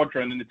Magic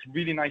Quadrant, and it's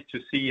really nice to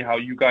see how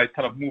you guys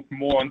kind of move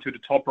more into the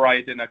top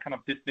right and are kind of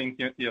distancing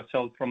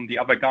yourself from the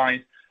other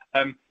guys.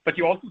 But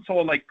you also saw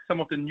like some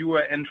of the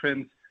newer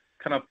entrants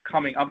kind of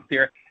coming up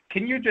there.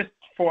 Can you just,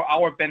 for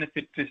our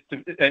benefit, just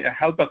to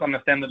help us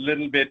understand a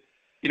little bit,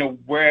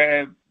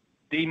 where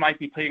they might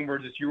be playing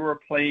versus you are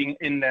playing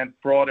in that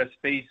broader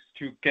space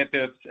to get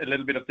a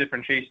little bit of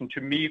differentiation?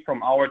 To me,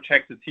 from our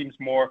checks, it seems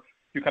more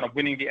you're kind of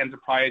winning the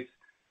enterprise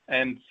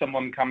and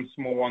someone comes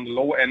more on the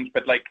low end,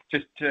 but like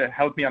just to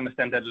help me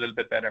understand that a little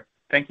bit better.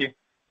 Thank you.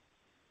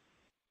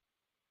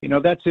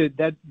 That's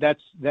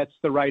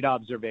the right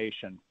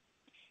observation.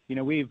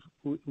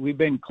 We've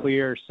been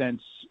clear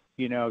since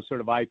sort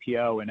of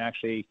IPO and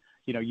actually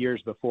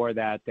years before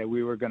that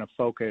we were going to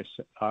focus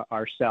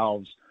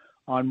ourselves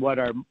on what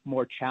are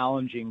more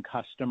challenging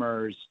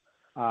customers,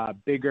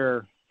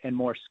 bigger and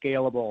more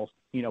scalable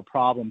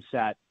problem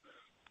set,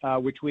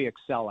 which we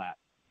excel at.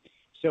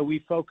 So we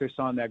focus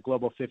on that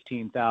global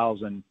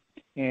 15,000,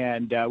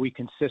 and we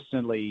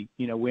consistently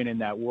win in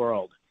that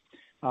world.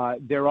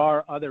 There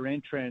are other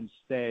entrants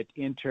that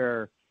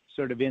enter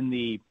sort of in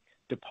the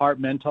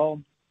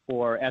departmental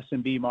or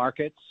SMB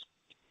markets,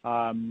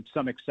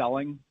 some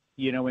excelling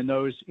in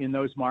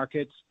those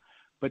markets,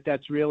 but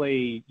that's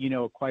really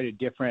quite a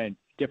different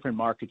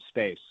market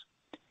space.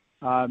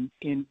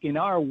 In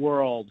our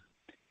world,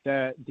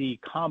 the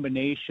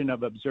combination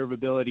of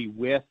observability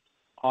with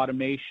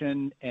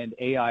automation and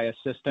AI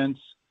assistance,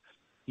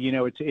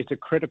 it's a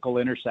critical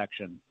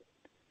intersection.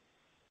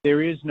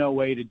 There is no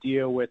way to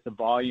deal with the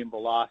volume,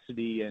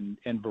 velocity, and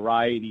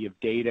variety of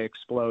data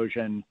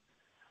explosion,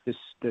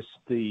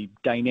 the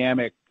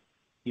dynamic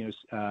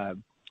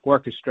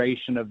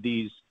orchestration of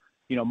these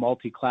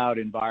multi-cloud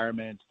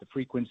environments, the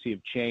frequency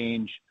of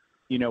change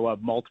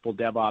of multiple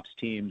DevOps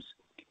teams,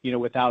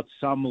 without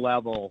some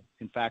level,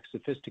 in fact,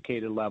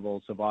 sophisticated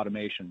levels of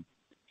automation.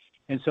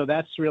 And so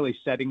that's really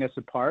setting us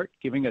apart,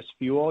 giving us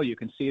fuel. You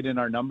can see it in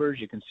our numbers.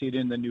 You can see it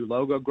in the new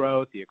logo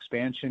growth, the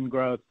expansion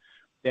growth,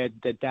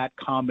 that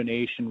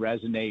combination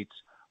resonates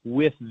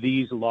with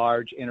these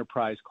large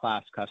enterprise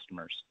class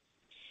customers.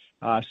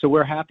 So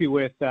we're happy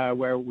with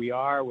where we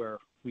are, where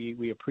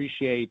we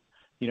appreciate,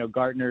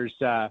 Gartner's,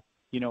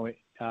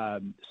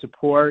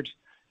 support,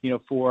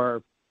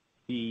 for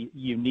the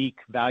unique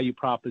value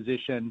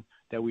proposition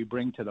that we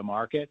bring to the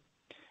market.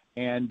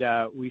 And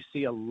we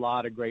see a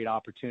lot of great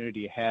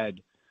opportunity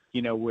ahead,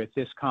 with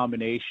this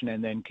combination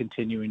and then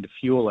continuing to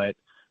fuel it,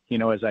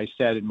 as I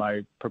said in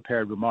my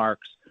prepared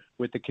remarks,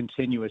 with the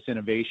continuous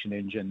innovation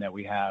engine that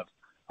we have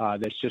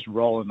that's just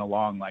rolling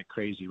along like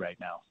crazy right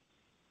now.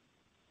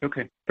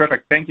 Okay,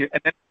 perfect. Thank you.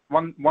 And then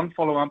one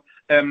follow-up,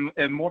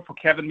 more for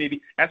Kevin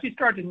maybe. As we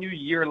start a new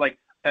year,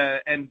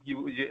 and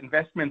your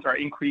investments are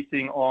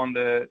increasing on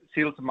the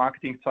sales and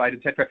marketing side,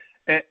 et cetera,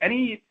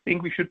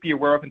 anything we should be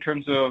aware of in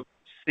terms of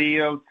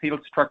sales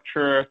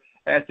structure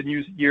as the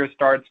new year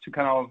starts to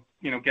kind of,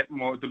 get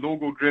more the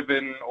logo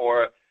driven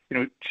or,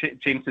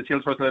 change the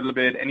sales force a little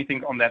bit?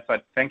 Anything on that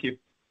side? Thank you.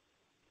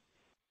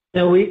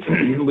 No, we've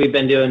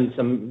been doing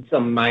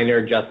some minor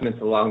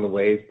adjustments along the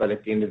ways, but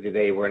at the end of the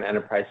day, we're an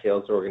enterprise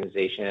sales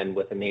organization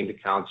with a named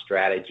account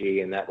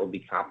strategy, and that will be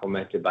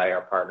complemented by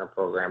our partner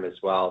program as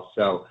well.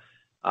 So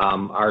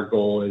our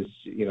goal is,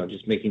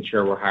 just making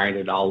sure we're hiring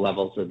at all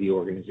levels of the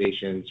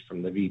organizations,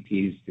 from the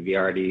VPs to the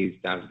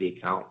RDs down to the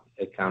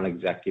account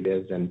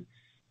executives, and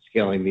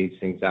scaling these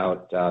things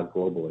out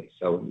globally.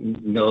 So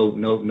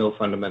no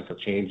fundamental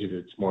changes.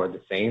 It's more of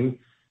the same,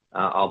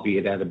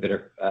 albeit at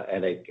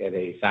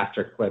a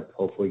faster clip,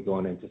 hopefully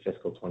going into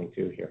fiscal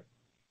 22 here.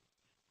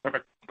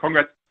 Perfect.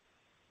 Congrats.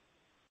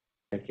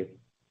 Thank you.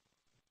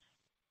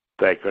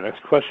 Thank you. Our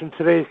next question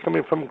today is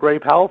coming from Gray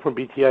Powell from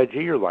BTIG.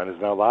 Your line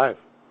is now live.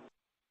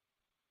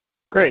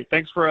 Great.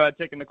 Thanks for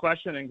taking the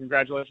question, and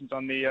congratulations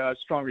on the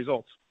strong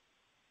results.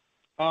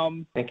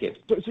 Thank you.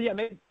 So yeah,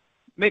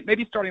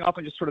 maybe starting off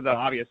on just sort of the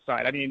obvious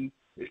side. I mean,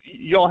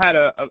 you all had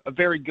a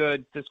very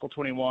good fiscal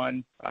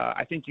 21.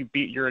 I think you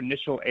beat your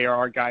initial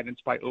ARR guidance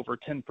by over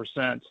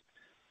 10%.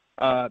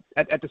 At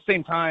the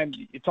same time,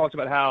 you talked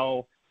about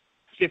how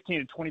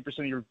 15 to 20%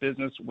 of your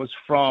business was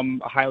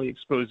from highly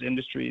exposed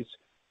industries.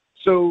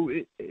 So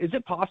is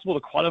it possible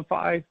to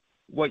quantify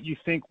what you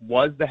think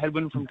was the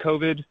headwind from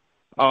COVID,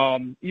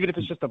 even if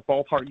it's just a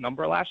ballpark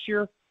number last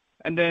year?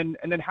 And then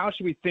how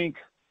should we think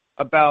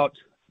about,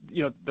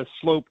 the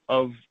slope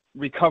of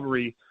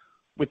recovery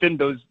within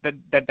those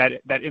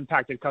that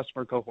impacted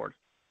customer cohort?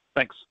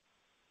 Thanks.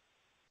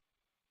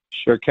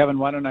 Sure, Kevin,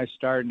 why don't I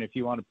start, and if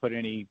you want to put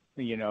any,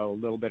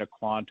 little bit of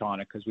quant on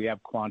it, because we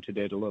have quanted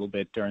it a little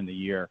bit during the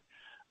year.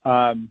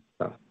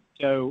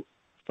 So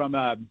from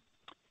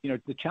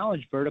the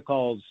challenge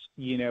verticals,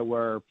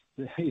 were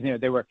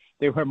they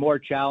were more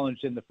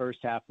challenged in the first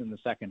half than the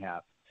second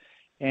half.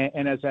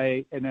 And as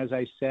I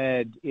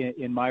said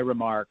in my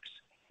remarks,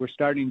 we're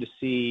starting to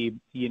see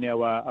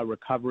a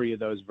recovery of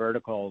those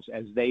verticals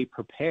as they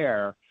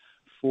prepare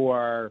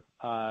for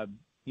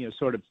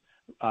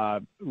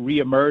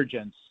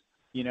reemergence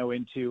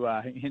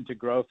into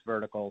growth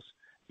verticals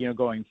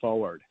going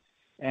forward.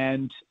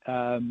 And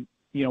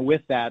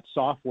with that,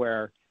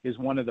 software is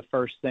one of the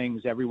first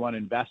things everyone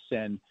invests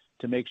in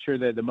to make sure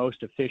they're the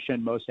most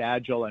efficient, most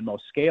agile, and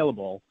most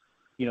scalable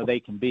they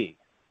can be.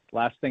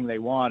 Last thing they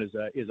want is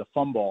a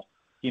fumble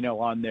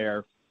on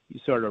their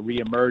sort of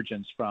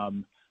reemergence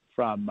from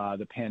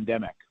the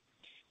pandemic.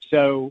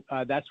 So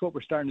that's what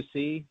we're starting to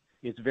see.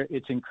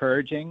 It's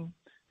encouraging,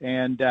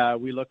 and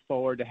we look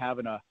forward to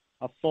having a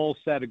full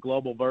set of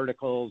global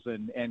verticals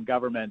and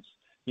governments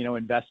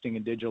investing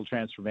in digital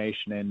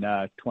transformation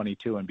in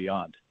 22 and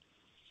beyond.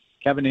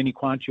 Kevin, any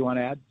quant you want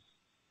to add?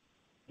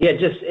 Yeah,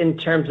 just in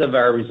terms of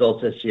our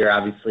results this year,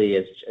 obviously,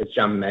 as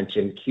John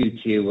mentioned,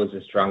 Q2 was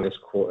the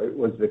strongest quarter,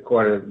 was the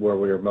quarter where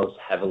we were most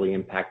heavily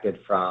impacted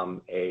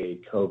from a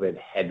COVID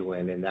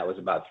headwind, and that was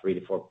about 3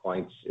 to 4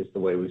 points is the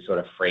way we sort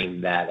of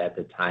framed that at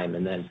the time.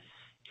 And then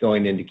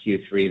going into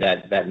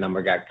Q3, that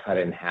number got cut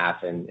in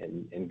half,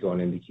 and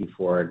going into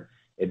Q4,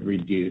 it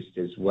reduced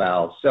as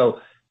well. So,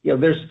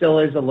 there still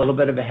is a little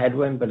bit of a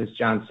headwind, but as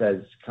John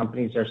says,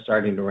 companies are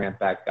starting to ramp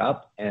back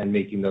up and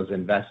making those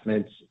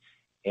investments.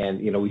 And,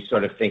 we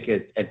sort of think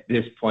at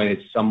this point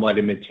it's somewhat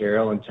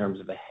immaterial in terms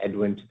of a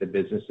headwind to the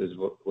businesses,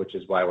 which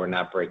is why we're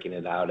not breaking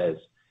it out as,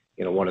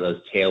 one of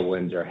those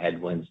tailwinds or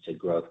headwinds to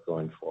growth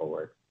going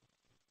forward.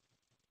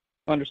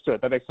 Understood.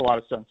 That makes a lot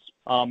of sense.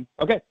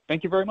 Okay.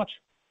 Thank you very much.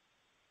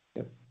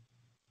 Yep.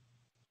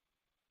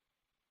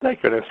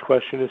 Thank you. Our next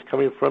question is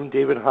coming from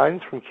David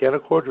Hines from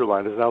Canaccord. Your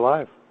line is now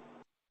live.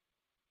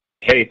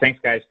 Hey, thanks,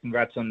 guys.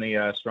 Congrats on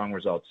the strong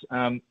results.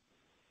 John,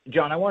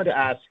 I wanted to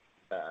ask,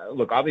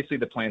 look, obviously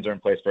the plans are in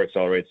place for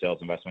accelerated sales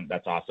investment.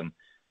 That's awesome.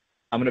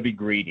 I'm going to be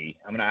greedy.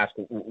 I'm going to ask,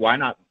 why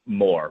not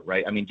more,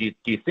 right? I mean, do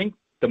you think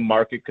the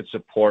market could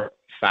support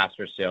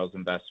faster sales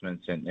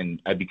investments?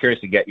 And I'd be curious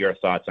to get your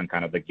thoughts on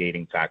kind of the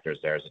gating factors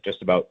there. Is it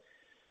just about,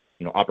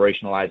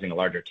 operationalizing a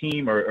larger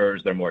team, or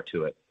is there more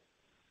to it?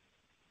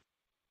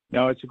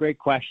 No, it's a great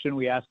question.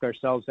 We ask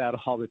ourselves that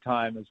all the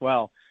time as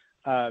well.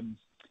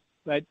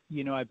 But,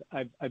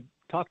 I've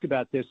talked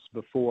about this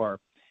before.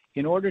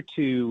 In order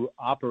to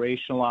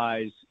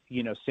operationalize,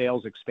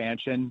 sales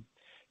expansion,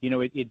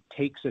 it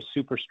takes a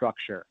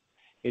superstructure.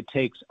 It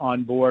takes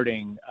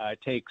onboarding. It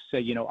takes,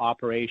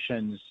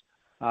 operations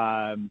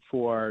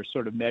for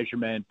sort of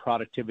measurement,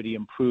 productivity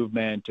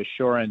improvement,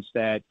 assurance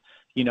that,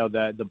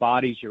 the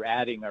bodies you're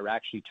adding are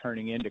actually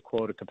turning into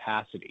quota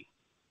capacity.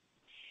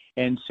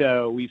 And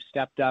so we've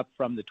stepped up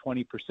from the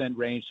 20%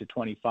 range to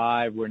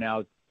 25. We're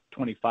now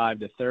 25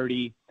 to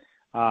 30.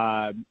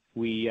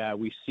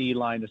 We see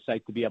line of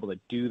sight to be able to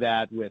do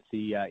that with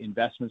the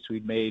investments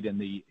we've made in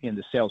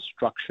the sales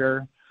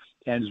structure,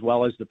 as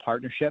well as the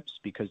partnerships,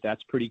 because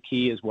that's pretty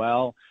key as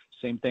well.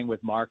 Same thing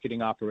with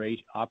marketing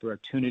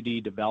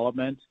opportunity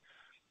development.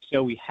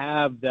 So we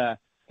have the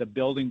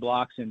building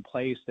blocks in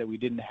place that we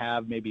didn't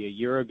have maybe a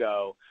year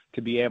ago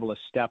to be able to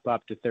step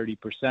up to 30%.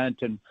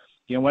 And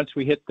once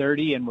we hit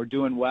 30 and we're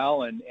doing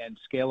well and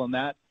scaling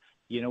that,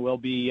 we'll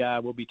be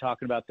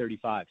talking about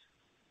 35.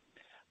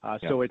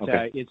 So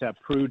it's a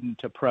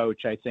prudent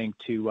approach, I think,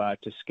 to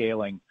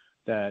scaling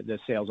the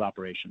sales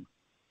operation.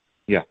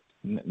 Yeah,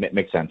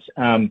 makes sense.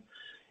 And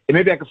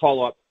maybe I could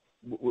follow up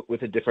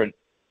with a different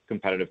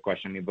competitive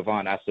question. I mean,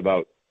 Bhavan asked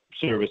about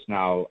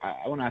ServiceNow.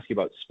 I want to ask you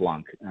about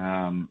Splunk.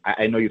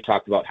 I know you've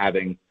talked about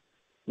having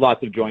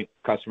lots of joint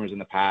customers in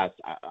the past.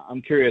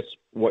 I'm curious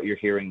what you're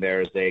hearing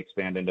there as they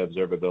expand into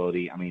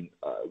observability. I mean,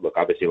 look,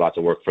 obviously lots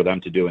of work for them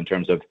to do in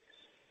terms of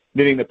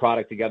knitting the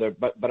product together,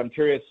 but I'm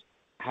curious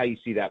how you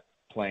see that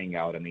playing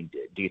out. I mean,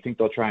 do you think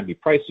they'll try and be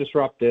price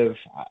disruptive?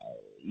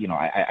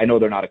 I know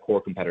they're not a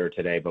core competitor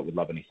today, but would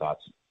love any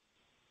thoughts.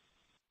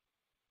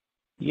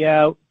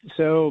 Yeah,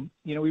 so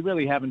we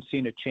really haven't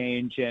seen a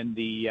change in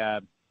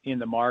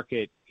the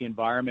market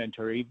environment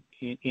or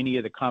any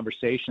of the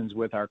conversations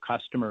with our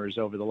customers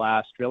over the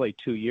last really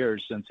 2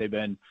 years since they've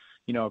been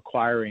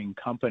acquiring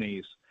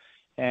companies.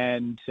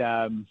 And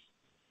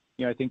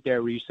I think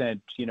their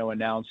recent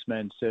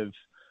announcements of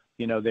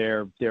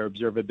their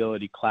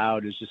observability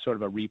cloud is just sort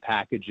of a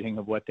repackaging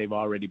of what they've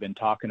already been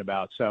talking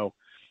about. So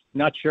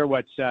not sure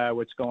what's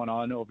going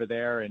on over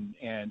there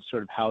and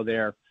sort of how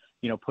they're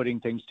putting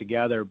things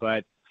together.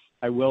 But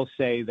I will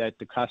say that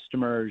the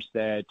customers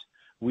that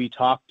we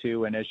talk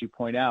to, and as you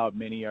point out,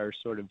 many are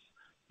sort of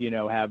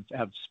have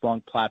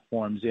Splunk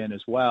platforms in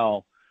as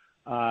well.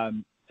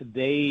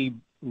 They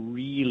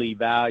really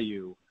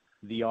value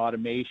the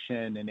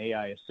automation and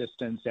AI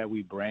assistance that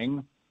we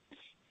bring,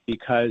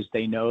 because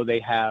they know they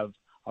have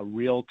a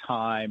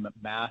real-time,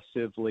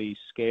 massively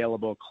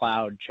scalable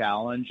cloud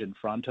challenge in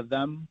front of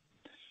them,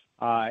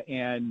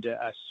 and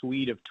a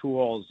suite of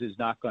tools is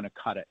not going to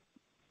cut it.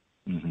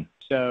 Mm-hmm.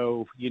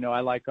 So, I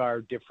like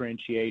our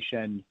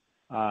differentiation,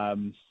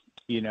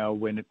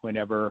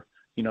 whenever,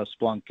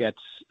 Splunk gets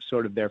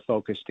sort of their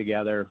focus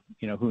together,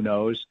 who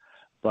knows?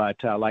 But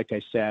like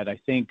I said, I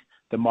think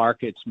the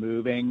market's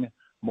moving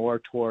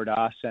more toward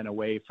us and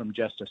away from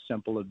just a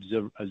simple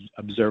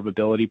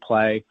observability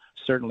play,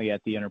 certainly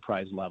at the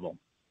enterprise level.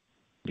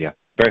 Yeah,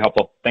 very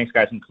helpful. Thanks,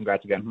 guys, and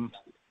congrats again. Mm-hmm.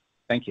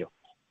 Thank you.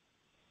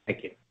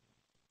 Thank you.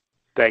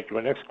 Thank you.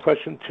 Our next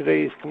question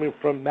today is coming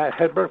from Matt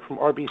Hedberg from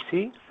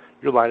RBC.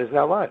 Your line is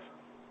now live.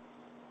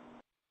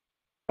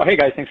 Oh, hey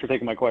guys, thanks for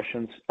taking my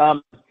questions.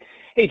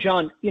 Hey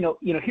John,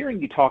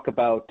 hearing you talk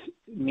about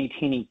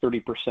maintaining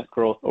 30%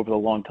 growth over the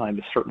long time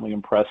is certainly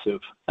impressive.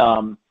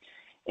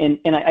 And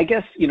I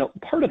guess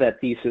part of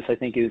that thesis I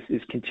think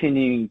is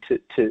continuing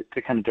to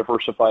kind of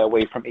diversify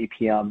away from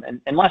APM.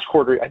 And last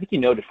quarter I think you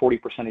noted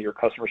 40% of your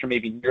customers, or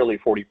maybe nearly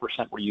 40%,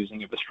 were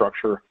using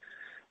infrastructure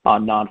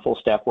on non-full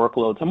stack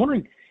workloads. I'm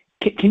wondering,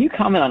 can you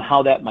comment on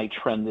how that might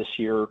trend this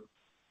year?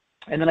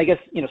 And then I guess,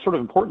 sort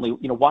of importantly,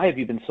 why have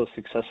you been so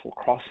successful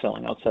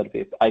cross-selling outside of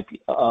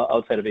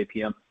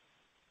APM?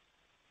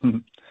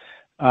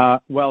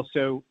 Mm-hmm. Well,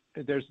 so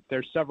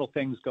there's several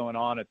things going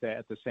on at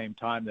the same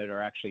time that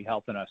are actually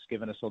helping us,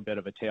 giving us a bit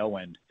of a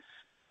tailwind.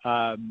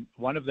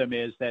 One of them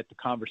is that the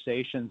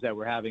conversations that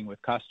we're having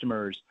with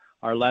customers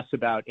are less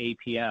about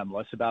APM,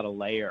 less about a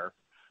layer,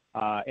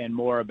 and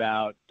more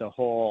about the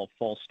whole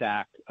full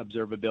stack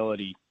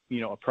observability,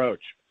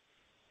 approach,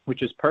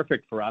 which is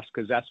perfect for us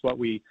because that's what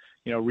we,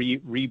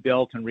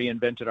 rebuilt and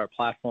reinvented our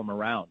platform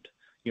around,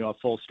 a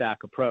full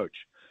stack approach.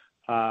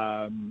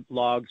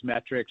 Logs,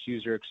 metrics,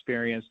 user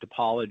experience,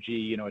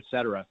 topology, et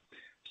cetera.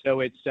 So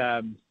it's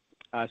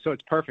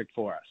perfect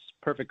for us,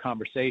 perfect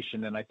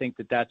conversation, and I think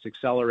that's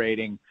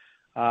accelerating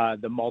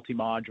the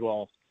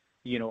multi-module,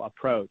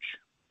 approach,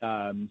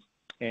 and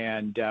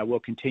we'll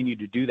continue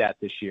to do that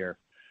this year.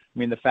 I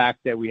mean, the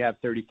fact that we have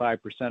 35%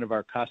 of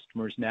our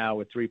customers now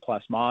with 3+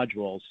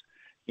 modules,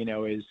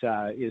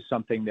 is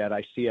something that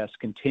I see us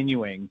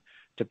continuing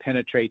to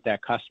penetrate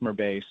that customer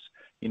base.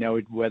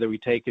 Whether we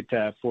take it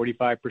to 45%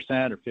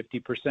 or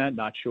 50%,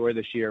 not sure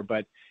this year,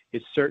 but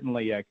it's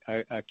certainly a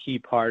key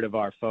part of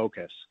our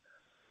focus.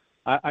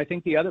 I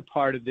think the other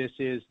part of this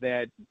is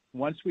that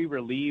once we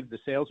relieve the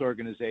sales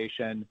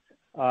organization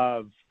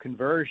of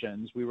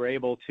conversions, we were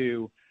able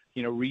to,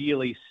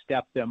 really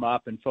step them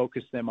up and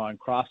focus them on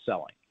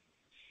cross-selling.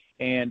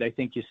 And I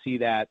think you see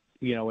that,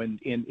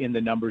 in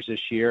the numbers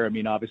this year. I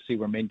mean, obviously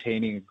we're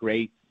maintaining a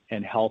great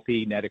and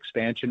healthy net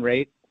expansion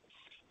rate,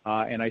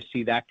 and I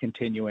see that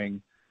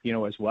continuing,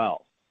 as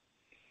well.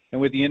 And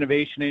with the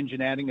innovation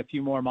engine adding a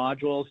few more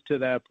modules to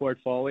the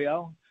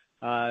portfolio,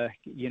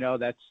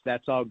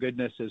 that's all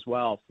goodness as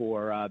well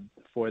for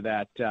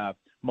that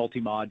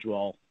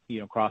multi-module,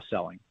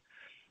 cross-selling.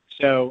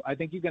 So I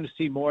think you're going to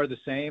see more of the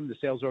same. The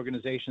sales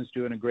organization's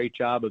doing a great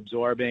job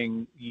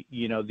absorbing,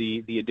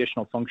 the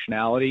additional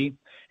functionality,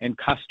 and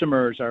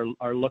customers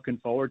are looking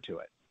forward to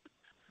it.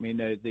 I mean,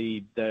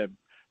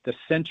 the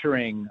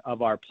centering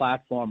of our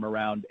platform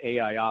around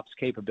AI ops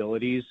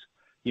capabilities,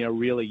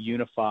 really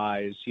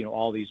unifies,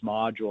 all these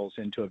modules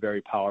into a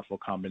very powerful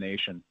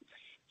combination.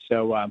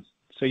 So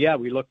yeah,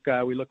 we look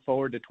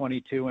forward to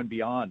 22 and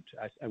beyond.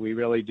 We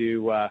really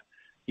do,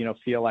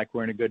 feel like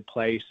we're in a good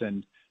place,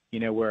 and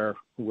we're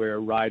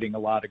riding a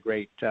lot of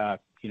great,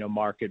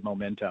 market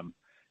momentum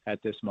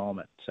at this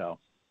moment. So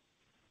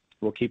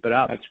we'll keep it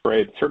up. That's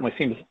great. It certainly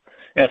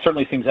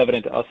seems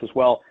evident to us as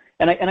well.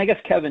 And I guess,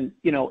 Kevin,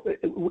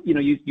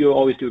 you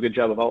always do a good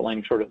job of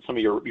outlining sort of some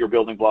of your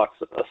building blocks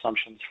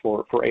assumptions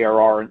for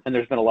ARR, and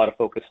there's been a lot of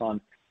focus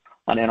on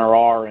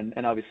NRR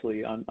and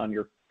obviously on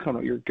your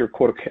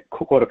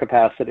quota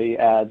capacity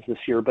adds this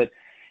year. But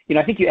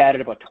I think you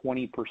added about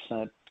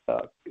 20%.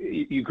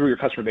 You grew your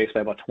customer base by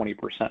about 20%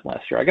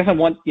 last year. I guess I'm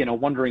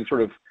wondering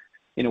sort of,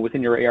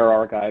 within your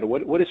ARR guide,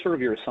 what is sort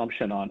of your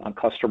assumption on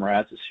customer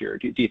adds this year?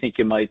 Do you think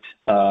you might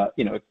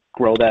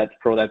grow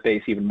that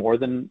base even more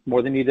than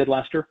you did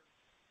last year?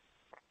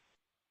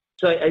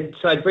 So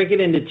I'd break it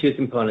into two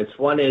components.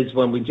 One is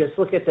when we just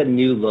look at the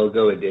new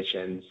logo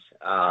additions.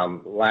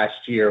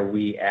 Last year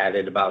we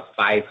added about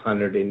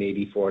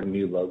 584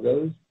 new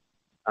logos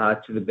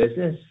to the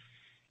business,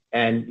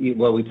 and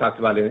what we talked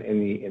about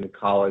in the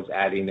call is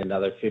adding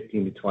another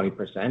 15 to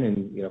 20%,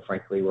 and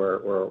frankly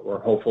we're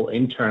hopeful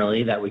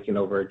internally that we can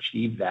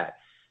overachieve that.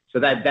 So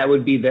that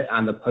would be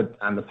on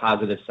the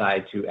positive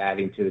side to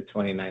adding to the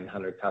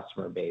 2,900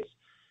 customer base.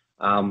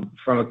 From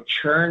a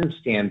churn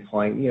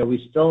standpoint,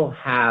 we still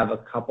have a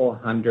couple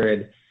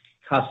hundred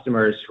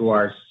customers who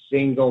are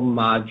single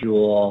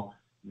module,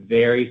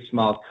 very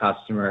small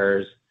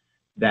customers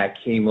that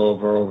came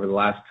over the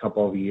last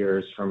couple of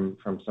years from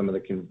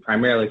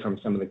primarily from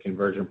some of the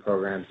conversion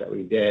programs that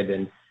we did.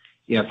 And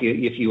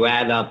if you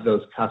add up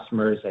those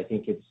customers, I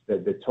think it's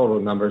the total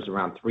numbers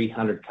around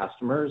 300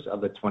 customers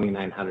of the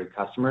 2,900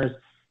 customers.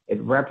 It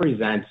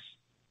represents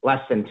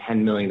less than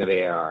 $10 million of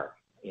ARR.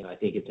 I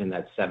think it's in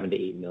that $7 to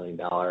 $8 million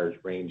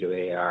range of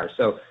ARR.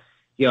 So,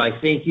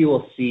 I think you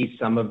will see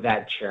some of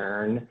that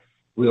churn.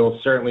 We'll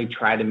certainly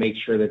try to make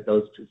sure that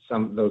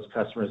some of those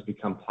customers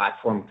become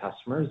platform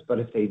customers, but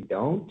if they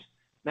don't,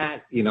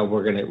 Matt,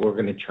 we're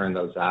gonna churn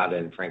those out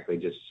and frankly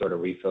just sort of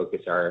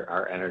refocus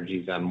our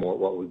energies on more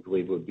what we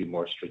believe would be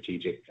more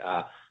strategic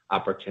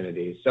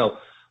opportunities. So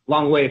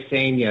long way of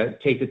saying, you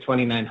take the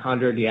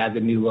 2,900, you add the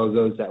new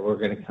logos that were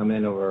going to come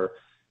in over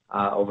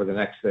the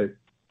next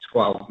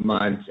 12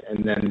 months,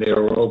 and then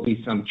there will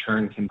be some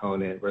churn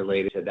component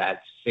related to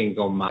that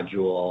single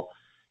module,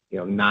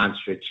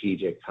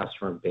 non-strategic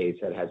customer base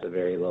that has a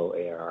very low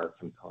ARR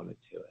component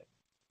to it.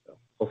 So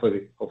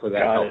hopefully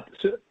that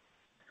helps.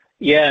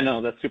 Yeah,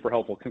 no, that's super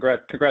helpful.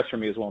 Congrats from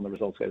me as well on the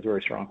results, guys.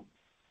 Very strong.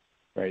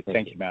 Great.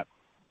 Thank you, Matt.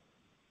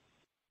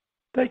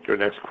 Thank you. Our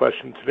next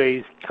question today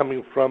is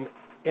coming from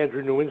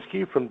Andrew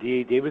Nowinski from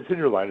D.A. Davidson.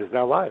 Your line is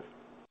now live.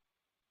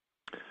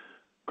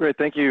 Great.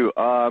 Thank you.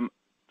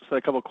 Just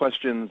a couple of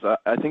questions.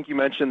 I think you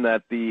mentioned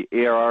that the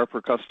ARR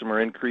per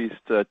customer increased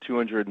to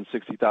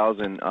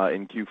 $260,000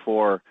 in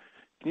Q4.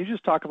 Can you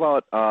just talk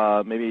about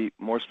maybe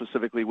more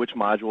specifically which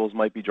modules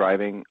might be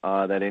driving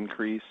that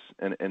increase?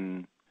 And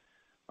then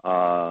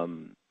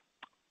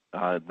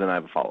I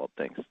have a follow-up.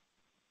 Thanks.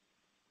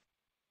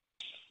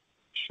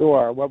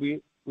 Sure. Well,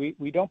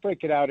 we don't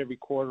break it out every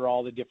quarter,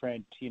 all the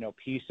different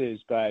pieces,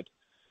 but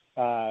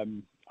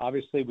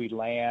obviously we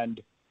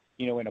land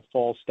in a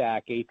full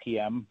stack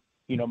APM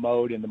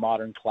mode in the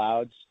modern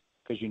clouds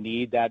because you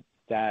need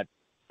that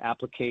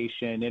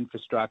application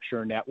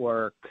infrastructure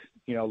network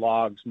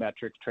logs,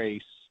 metric,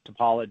 trace,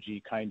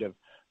 topology kind of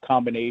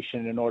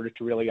combination in order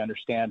to really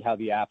understand how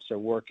the apps are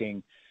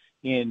working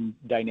in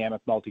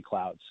dynamic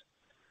multi-clouds.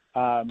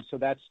 So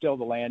that's still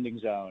the landing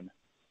zone.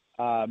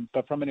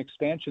 But from an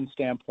expansion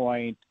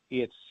standpoint,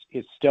 it's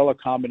still a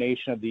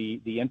combination of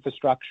the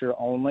infrastructure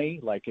only,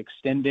 like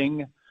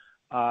extending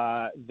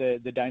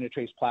the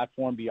Dynatrace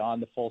platform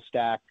beyond the full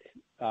stack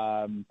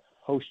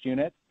host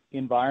unit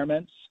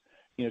environments,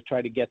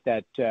 try to get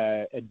that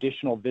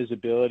additional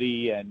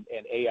visibility and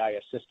AI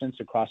assistance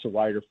across a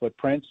wider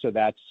footprint. So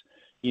that's,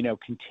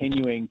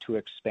 continuing to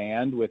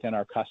expand within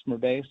our customer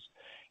base,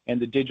 and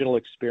the digital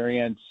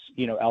experience,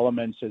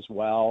 elements as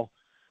well,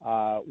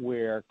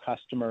 where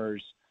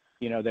customers,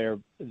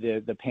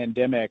 the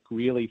pandemic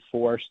really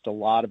forced a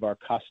lot of our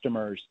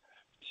customers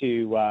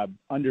to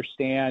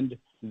understand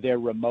their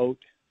remote,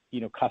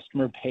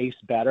 customer base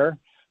better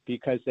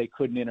because they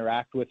couldn't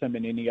interact with them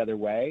in any other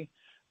way.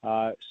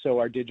 So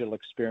our digital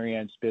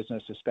experience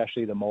business,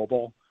 especially the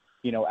mobile,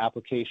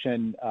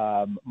 application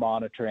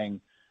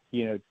monitoring,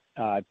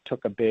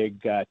 took a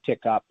big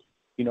tick up,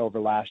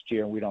 over last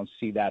year, and we don't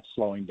see that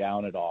slowing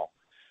down at all.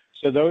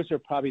 So those are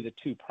probably the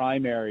two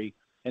primary,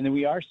 and then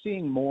we are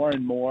seeing more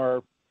and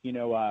more,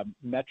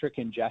 metric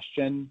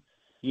ingestion,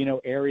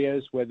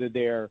 areas, whether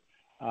they're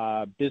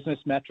business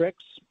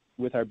metrics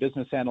with our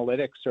business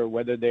analytics or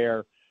whether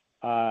they're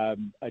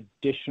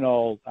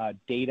additional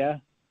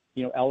data,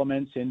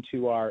 elements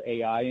into our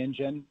AI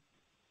engine,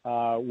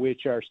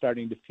 which are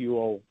starting to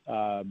fuel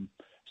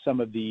some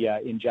of the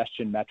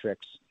ingestion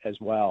metrics as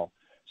well.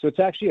 So it's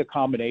actually a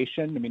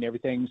combination. I mean,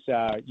 everything's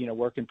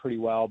working pretty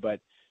well, but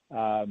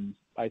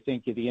I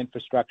think the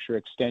infrastructure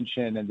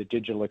extension and the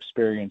digital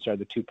experience are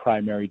the two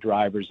primary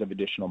drivers of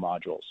additional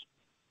modules.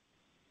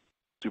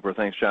 Super.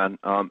 Thanks, John.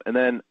 And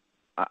then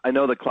I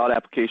know the cloud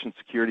application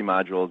security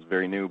module is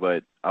very new,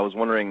 but I was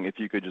wondering if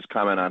you could just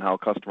comment on how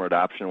customer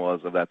adoption was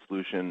of that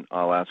solution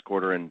last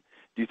quarter, and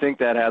do you think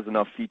that has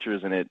enough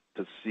features in it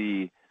to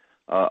see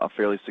a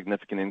fairly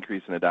significant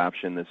increase in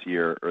adoption this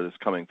year or this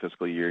coming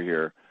fiscal year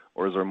here,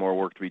 or is there more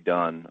work to be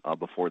done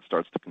before it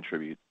starts to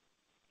contribute?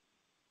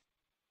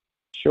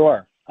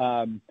 Sure.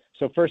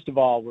 So first of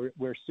all,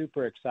 we're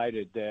super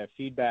excited. The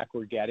feedback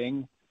we're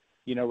getting,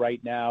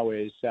 right now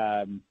is,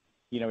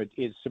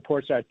 it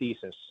supports our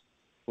thesis.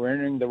 We're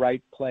entering the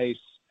right place.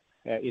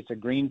 It's a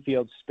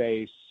greenfield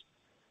space,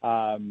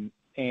 and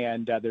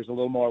there's a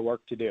little more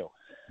work to do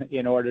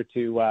in order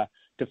to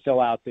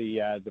fill out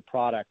the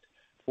product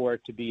for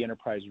it to be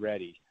enterprise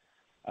ready.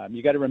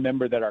 You got to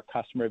remember that our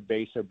customer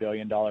base are $1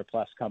 billion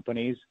plus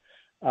companies.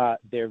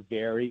 They're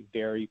very,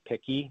 very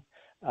picky,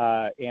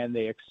 and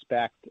they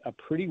expect a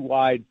pretty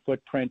wide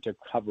footprint of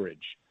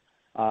coverage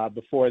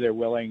before they're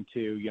willing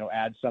to,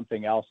 add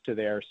something else to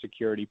their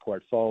security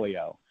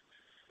portfolio.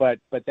 But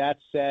that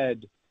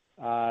said,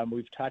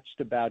 we've touched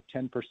about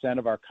 10%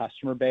 of our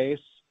customer base.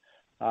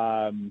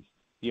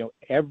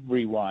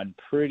 Everyone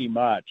pretty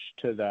much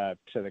to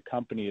the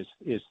company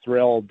is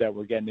thrilled that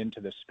we're getting into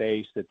the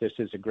space, that this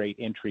is a great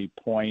entry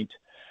point.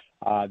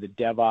 The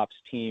DevOps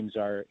teams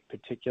are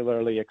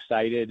particularly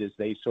excited as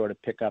they sort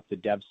of pick up the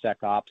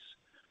DevSecOps,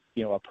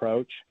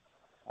 approach.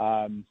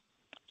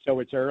 So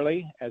it's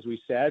early, as we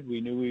said.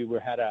 We knew we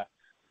had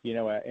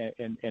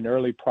an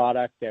early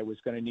product that was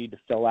going to need to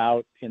fill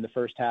out in the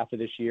first half of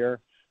this year,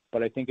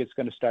 but I think it's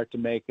going to start to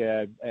make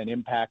an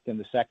impact in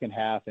the second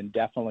half and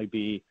definitely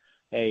be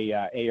a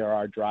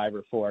ARR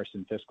driver for us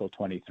in fiscal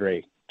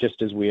 23, just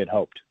as we had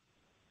hoped.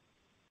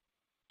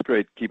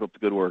 Great. Keep up the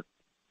good work.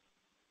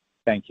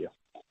 Thank you.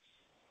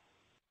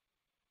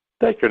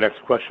 Thank you. Our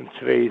next question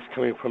today is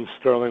coming from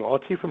Sterling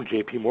Auty from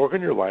JP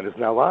Morgan. Your line is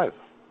now live.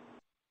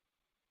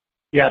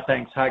 Yeah,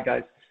 thanks. Hi,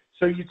 guys.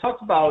 So you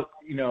talked about,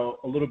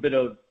 a little bit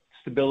of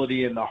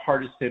stability in the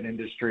hardest hit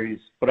industries,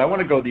 but I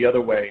want to go the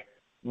other way.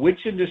 Which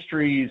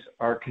industries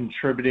are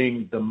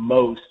contributing the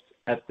most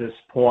at this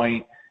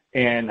point,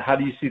 and how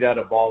do you see that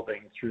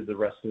evolving through the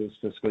rest of this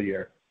fiscal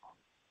year?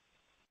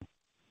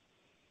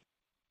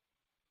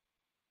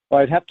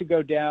 Well, I'd have to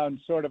go down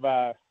sort of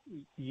a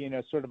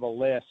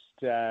list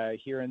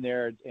here and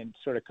there and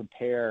sort of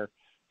compare,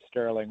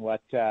 Sterling,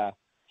 what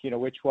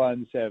which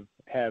ones have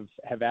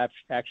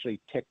actually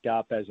ticked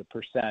up as a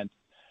percent.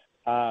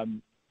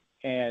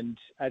 And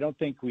I don't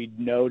think we'd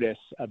notice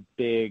a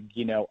big,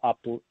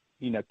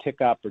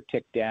 tick up or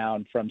tick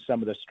down from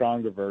some of the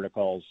stronger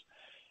verticals.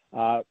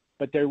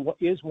 But there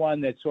is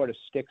one that sort of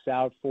sticks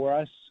out for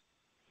us,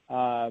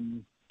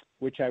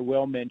 which I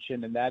will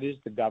mention, and that is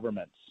the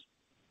governments.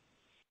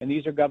 And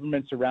these are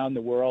governments around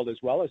the world as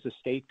well as the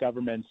state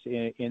governments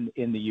in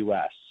the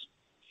U.S.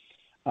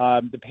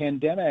 The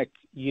pandemic,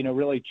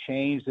 really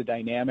changed the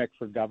dynamic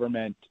for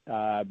government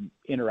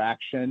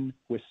interaction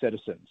with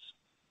citizens.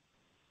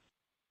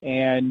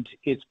 And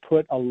it's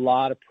put a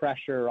lot of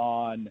pressure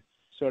on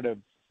sort of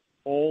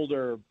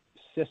older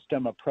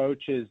system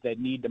approaches that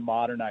need to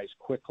modernize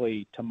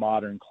quickly to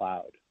modern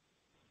cloud.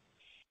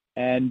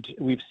 And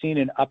we've seen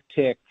an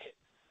uptick,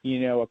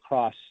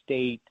 across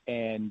state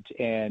and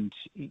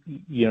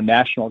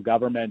national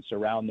governments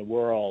around the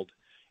world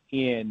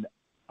in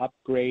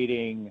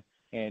upgrading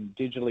and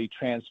digitally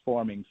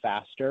transforming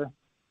faster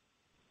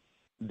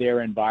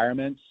their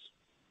environments.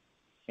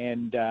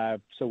 And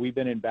so we've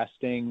been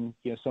investing,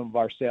 some of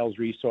our sales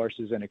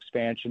resources and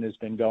expansion has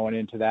been going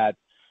into that,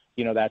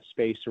 that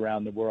space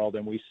around the world.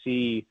 And we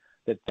see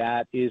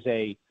that is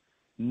a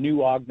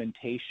new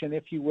augmentation,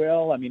 if you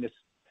will. I mean,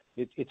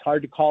 it's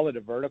hard to call it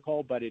a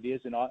vertical, but it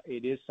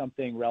is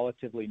something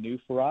relatively new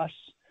for us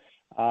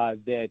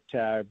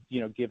that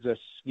gives us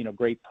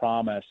great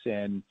promise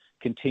and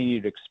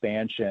continued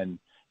expansion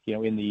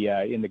in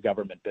the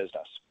government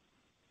business.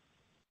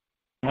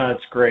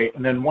 That's great.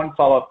 And then one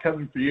follow-up,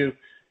 Kevin, for you.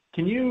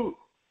 Can you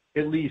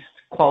at least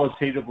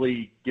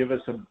qualitatively give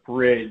us a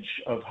bridge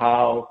of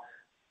how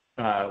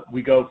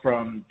we go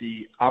from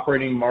the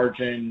operating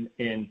margin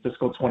in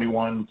fiscal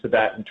 21 to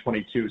that in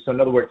 22? So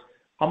in other words,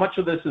 how much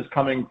of this is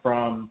coming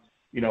from,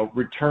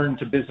 return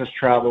to business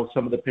travel,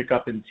 some of the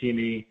pickup in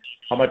T&E?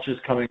 How much is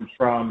coming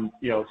from,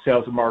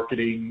 sales and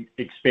marketing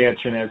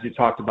expansion, as you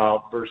talked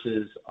about,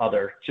 versus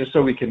other? Just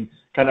so we can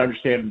kind of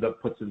understand the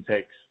puts and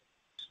takes.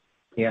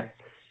 Yeah.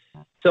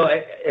 So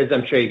as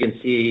I'm sure you can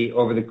see,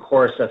 over the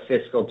course of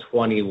fiscal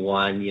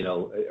 21,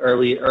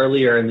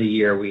 earlier in the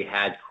year, we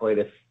had quite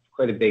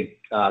a big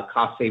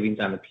cost savings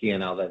on the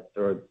P&L that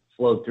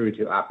flowed through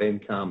to op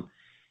income.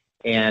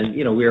 And,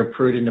 we were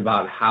prudent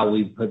about how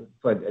we put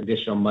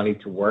additional money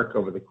to work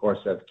over the course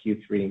of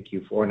Q3 and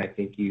Q4. And I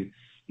think you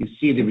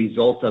see the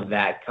result of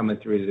that coming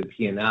through to the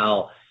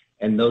P&L.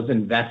 And those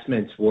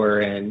investments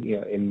were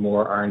in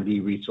more R&D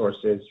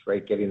resources,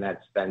 right? Getting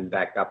that spend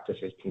back up to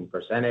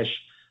 15%-ish,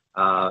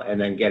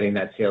 and then getting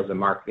that sales and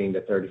marketing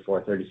to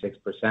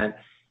 34-36%.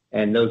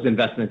 And those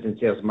investments in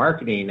sales and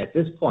marketing at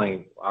this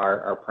point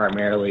are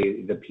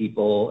primarily the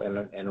people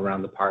and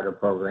around the partner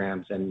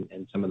programs and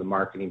some of the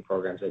marketing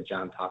programs that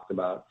John talked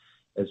about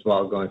as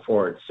well going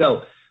forward.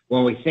 So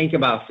when we think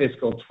about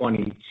fiscal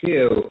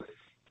 22,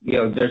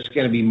 there's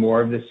going to be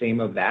more of the same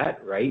of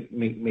that, right?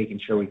 Making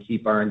sure we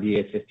keep R&D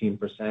at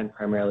 15%,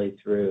 primarily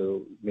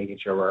through making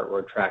sure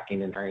we're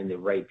tracking and hiring the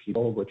right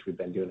people, which we've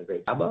been doing a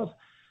great job of.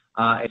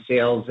 And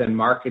sales and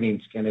marketing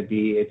is going to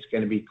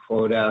be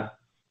quota.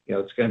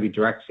 It's going to be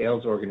direct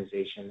sales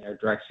organization or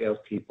direct sales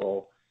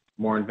people,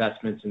 more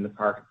investments in the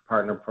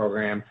partner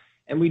program.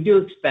 And we do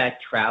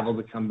expect travel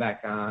to come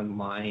back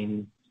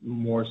online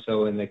more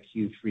so in the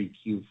Q3,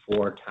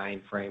 Q4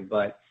 timeframe.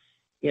 But,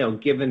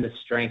 given the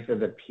strength of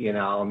the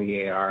P&L and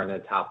the AR and the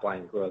top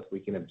line growth,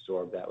 we can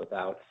absorb that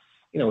without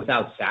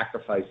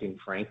sacrificing,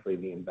 frankly,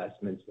 the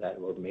investments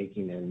that we're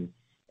making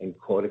in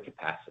quota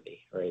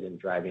capacity, right? And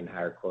driving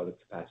higher quota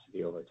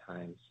capacity over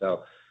time.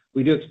 So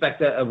we do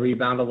expect a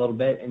rebound a little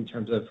bit in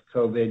terms of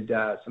COVID,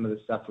 some of the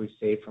stuff we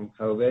saved from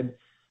COVID,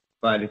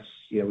 but it's,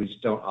 we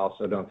just don't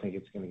think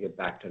it's going to get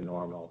back to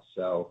normal.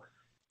 So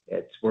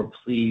we're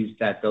pleased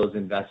that those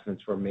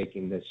investments we're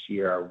making this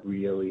year are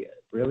really,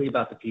 really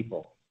about the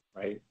people,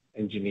 right?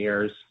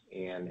 Engineers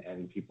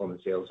and people in the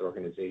sales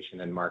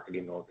organization and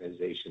marketing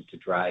organization to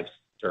drive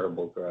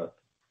durable growth.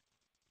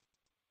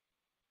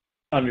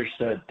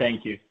 Understood.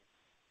 Thank you.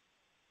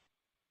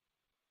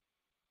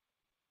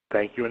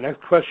 Thank you. Our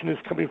next question is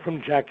coming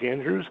from Jack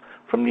Andrews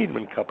from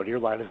Needham & Company. Your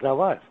line is now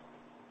live.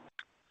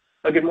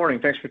 Good morning.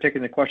 Thanks for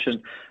taking the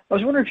question. I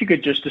was wondering if you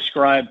could just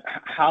describe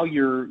how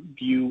your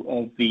view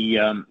of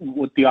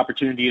what the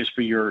opportunity is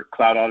for your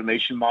cloud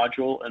automation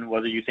module, and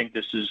whether you think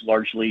this is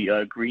largely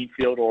a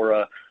greenfield or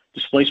a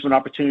displacement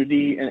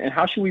opportunity, and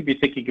how should we be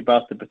thinking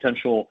about the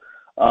potential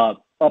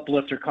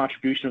uplift or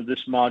contribution of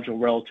this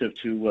module relative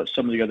to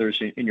some of the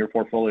others in your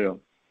portfolio?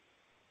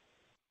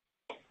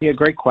 Yeah,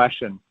 great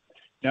question.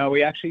 No,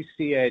 we actually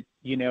see it,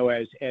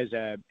 as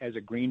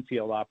a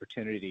greenfield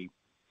opportunity,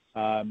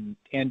 and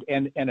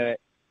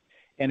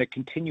a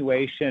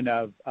continuation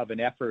of an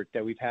effort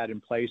that we've had in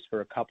place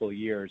for a couple of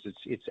years.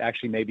 It's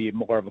actually maybe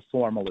more of a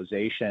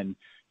formalization,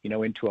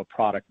 into a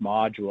product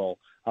module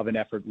of an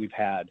effort we've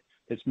had.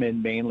 It's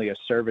been mainly a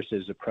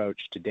services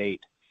approach to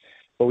date.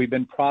 But we've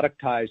been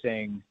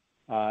productizing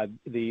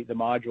the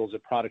modules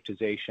of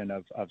productization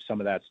of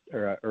some of that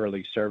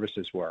early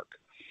services work.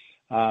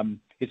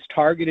 It's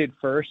targeted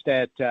first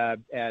at the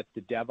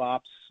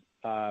DevOps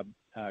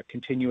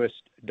continuous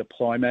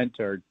deployment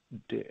or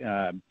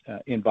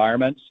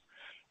environments,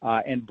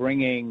 and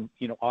bringing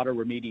auto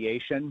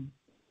remediation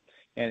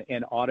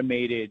and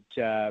automated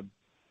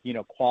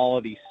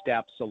quality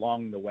steps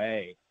along the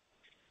way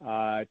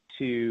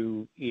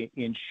to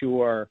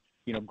ensure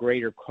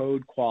greater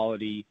code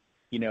quality,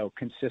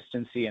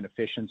 consistency and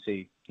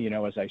efficiency.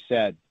 As I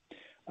said,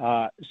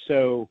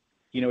 so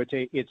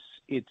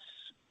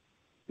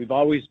we've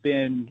always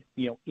been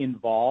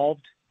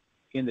involved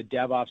in the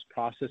DevOps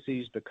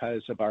processes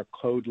because of our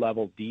code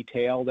level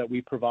detail that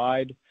we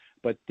provide,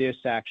 but this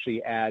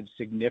actually adds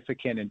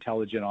significant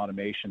intelligent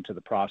automation to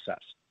the process.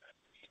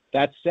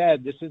 That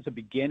said, this is the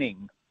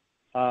beginning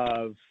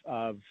of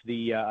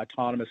the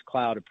autonomous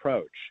cloud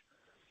approach.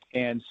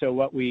 And so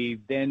what we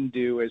then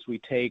do is we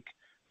take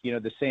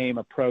the same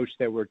approach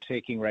that we're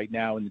taking right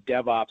now in the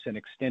DevOps and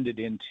extend it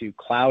into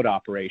cloud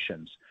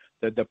operations,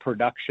 the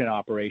production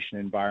operation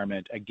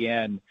environment,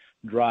 again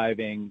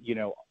driving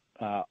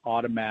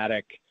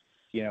automatic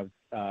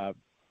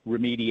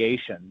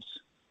remediations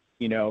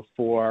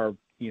for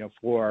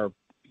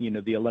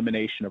the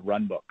elimination of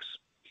runbooks.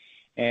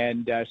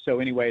 And so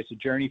anyway, it's a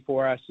journey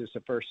for us. It's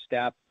the first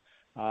step.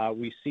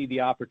 We see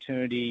the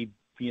opportunity,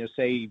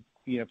 say,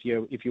 if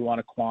you want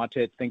to quant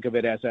it, think of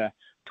it as a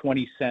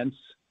 20 cents,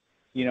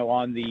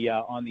 on the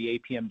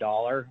APM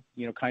dollar,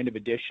 kind of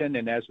addition.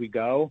 And as we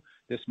go,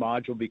 this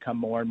module become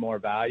more and more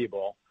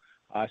valuable,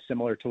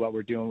 similar to what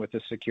we're doing with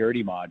the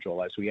security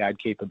module. As we add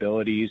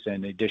capabilities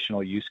and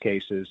additional use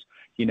cases,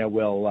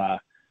 it'll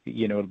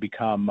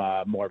become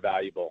more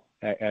valuable,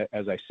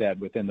 as I said,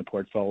 within the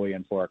portfolio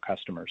and for our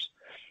customers.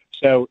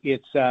 So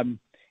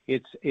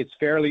it's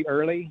fairly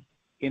early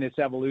in its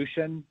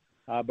evolution,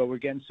 but we're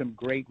getting some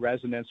great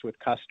resonance with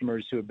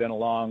customers who have been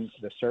along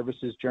the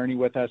services journey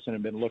with us and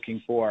have been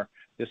looking for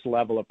this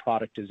level of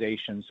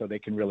productization so they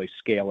can really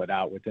scale it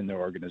out within their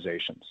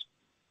organizations.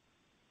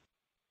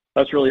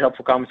 That's really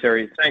helpful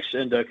commentary. Thanks,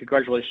 and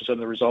congratulations on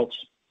the results.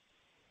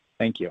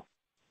 Thank you.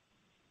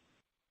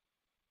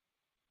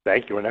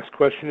 Thank you. Our next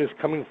question is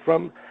coming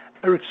from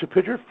Eric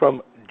Suppiger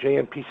from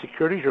JMP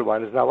Securities. Your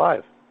line is now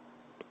live.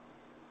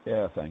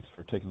 Yeah, thanks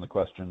for taking the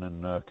question,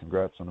 and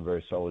congrats on a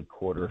very solid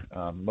quarter.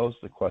 Most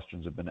of the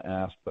questions have been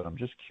asked, but I'm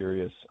just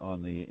curious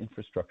on the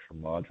infrastructure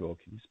module.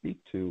 Can you speak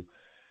to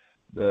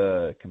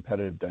the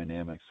competitive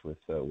dynamics with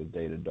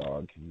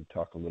Datadog? Can you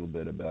talk a little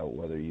bit about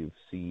whether you've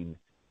seen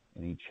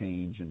any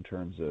change in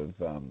terms of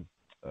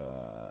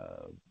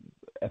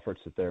efforts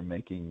that they're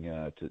making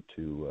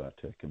to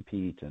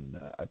compete? And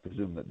I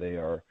presume that they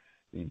are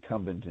the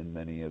incumbent in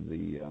many of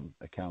the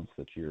accounts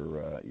that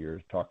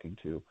you're talking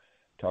to.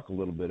 Talk a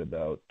little bit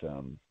about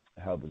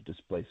how the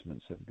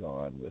displacements have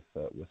gone with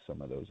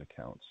some of those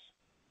accounts.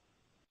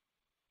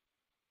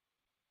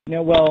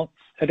 Well,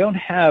 I don't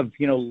have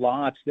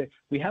lots.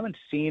 We haven't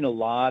seen a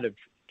lot of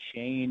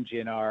change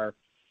in our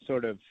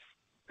sort of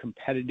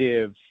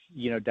competitive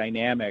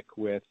dynamic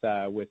with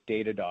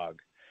Datadog.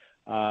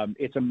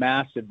 It's a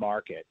massive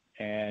market,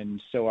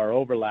 and so our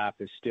overlap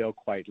is still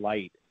quite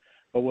light.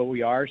 But what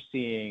we are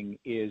seeing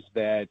is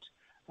that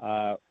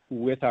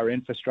with our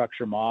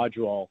infrastructure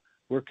module,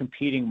 we're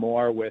competing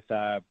more with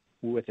a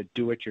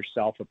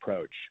do-it-yourself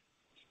approach.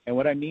 And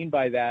what I mean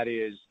by that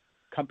is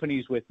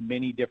companies with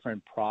many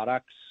different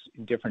products,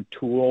 different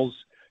tools,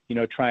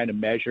 trying to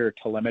measure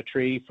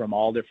telemetry from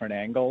all different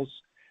angles,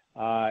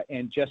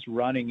 and just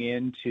running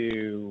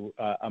into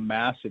a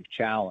massive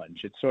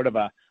challenge. It's sort of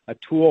a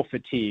tool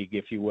fatigue,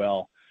 if you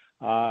will,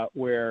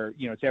 where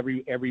it's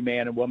every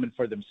man and woman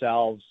for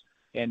themselves,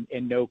 and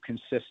no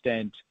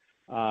consistent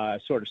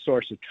sort of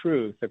source of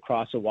truth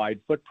across a wide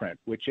footprint,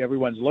 which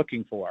everyone's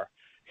looking for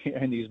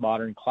in these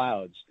modern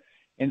clouds.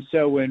 And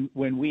so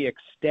when we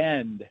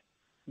extend,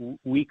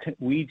 we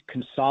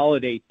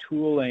consolidate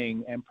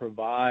tooling and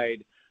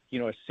provide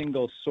a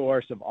single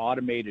source of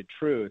automated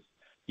truth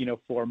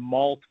for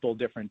multiple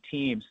different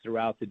teams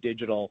throughout the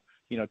digital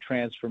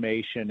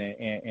transformation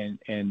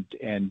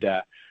and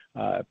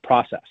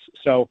process.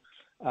 So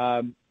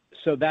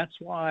that's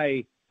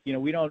why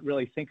we don't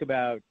really think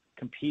about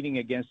competing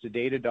against a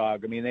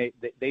Datadog. I mean,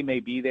 they may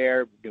be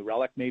there, New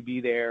Relic may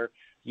be there,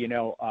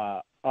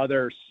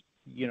 others,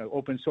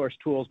 open source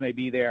tools may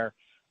be there,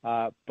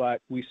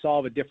 but we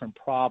solve a different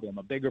problem,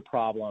 a bigger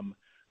problem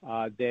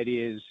that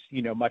is,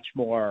 much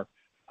more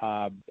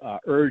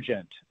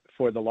urgent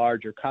for the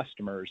larger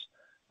customers,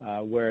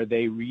 where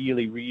they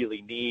really,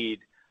 really need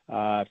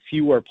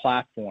fewer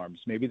platforms.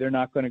 Maybe they're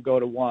not going to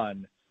go to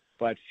one,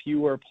 but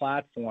fewer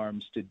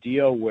platforms to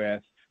deal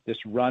with this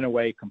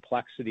runaway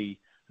complexity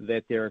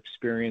that they're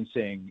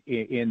experiencing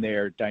in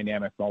their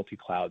dynamic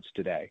multi-clouds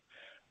today.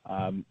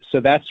 So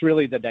that's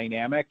really the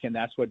dynamic, and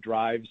that's what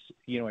drives,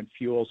 and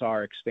fuels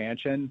our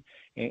expansion.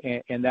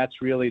 And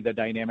that's really the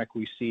dynamic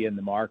we see in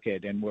the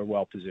market, and we're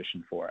well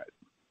positioned for it.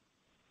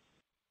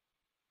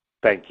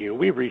 Thank you.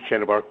 We've reached the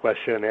end of our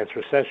question and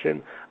answer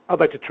session. I'd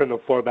like to turn the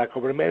floor back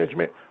over to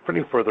management for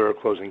any further or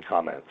closing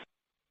comments.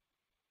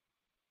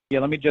 Yeah,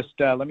 let me just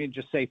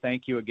say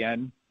thank you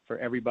again for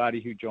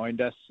everybody who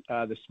joined us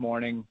this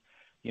morning.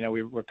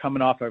 We're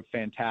coming off a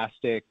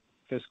fantastic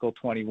fiscal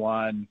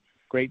 21,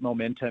 great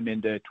momentum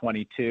into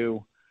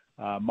 22.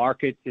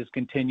 Market is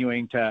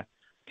continuing to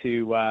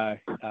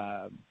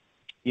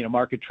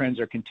market trends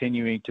are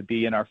continuing to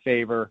be in our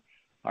favor.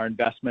 Our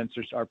investments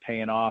are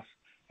paying off,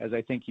 as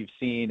I think you've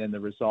seen in the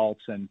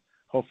results, and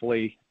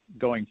hopefully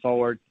going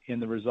forward in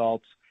the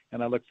results.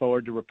 And I look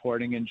forward to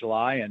reporting in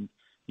July and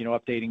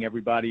updating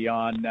everybody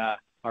on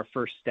our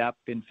first step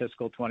in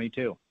fiscal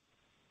 22.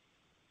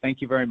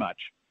 Thank you very much.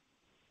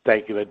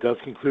 Thank you. That does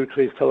conclude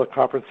today's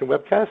teleconference and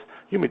webcast.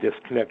 You may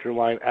disconnect your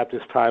line at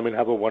this time and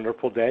have a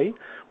wonderful day.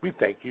 We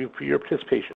thank you for your participation.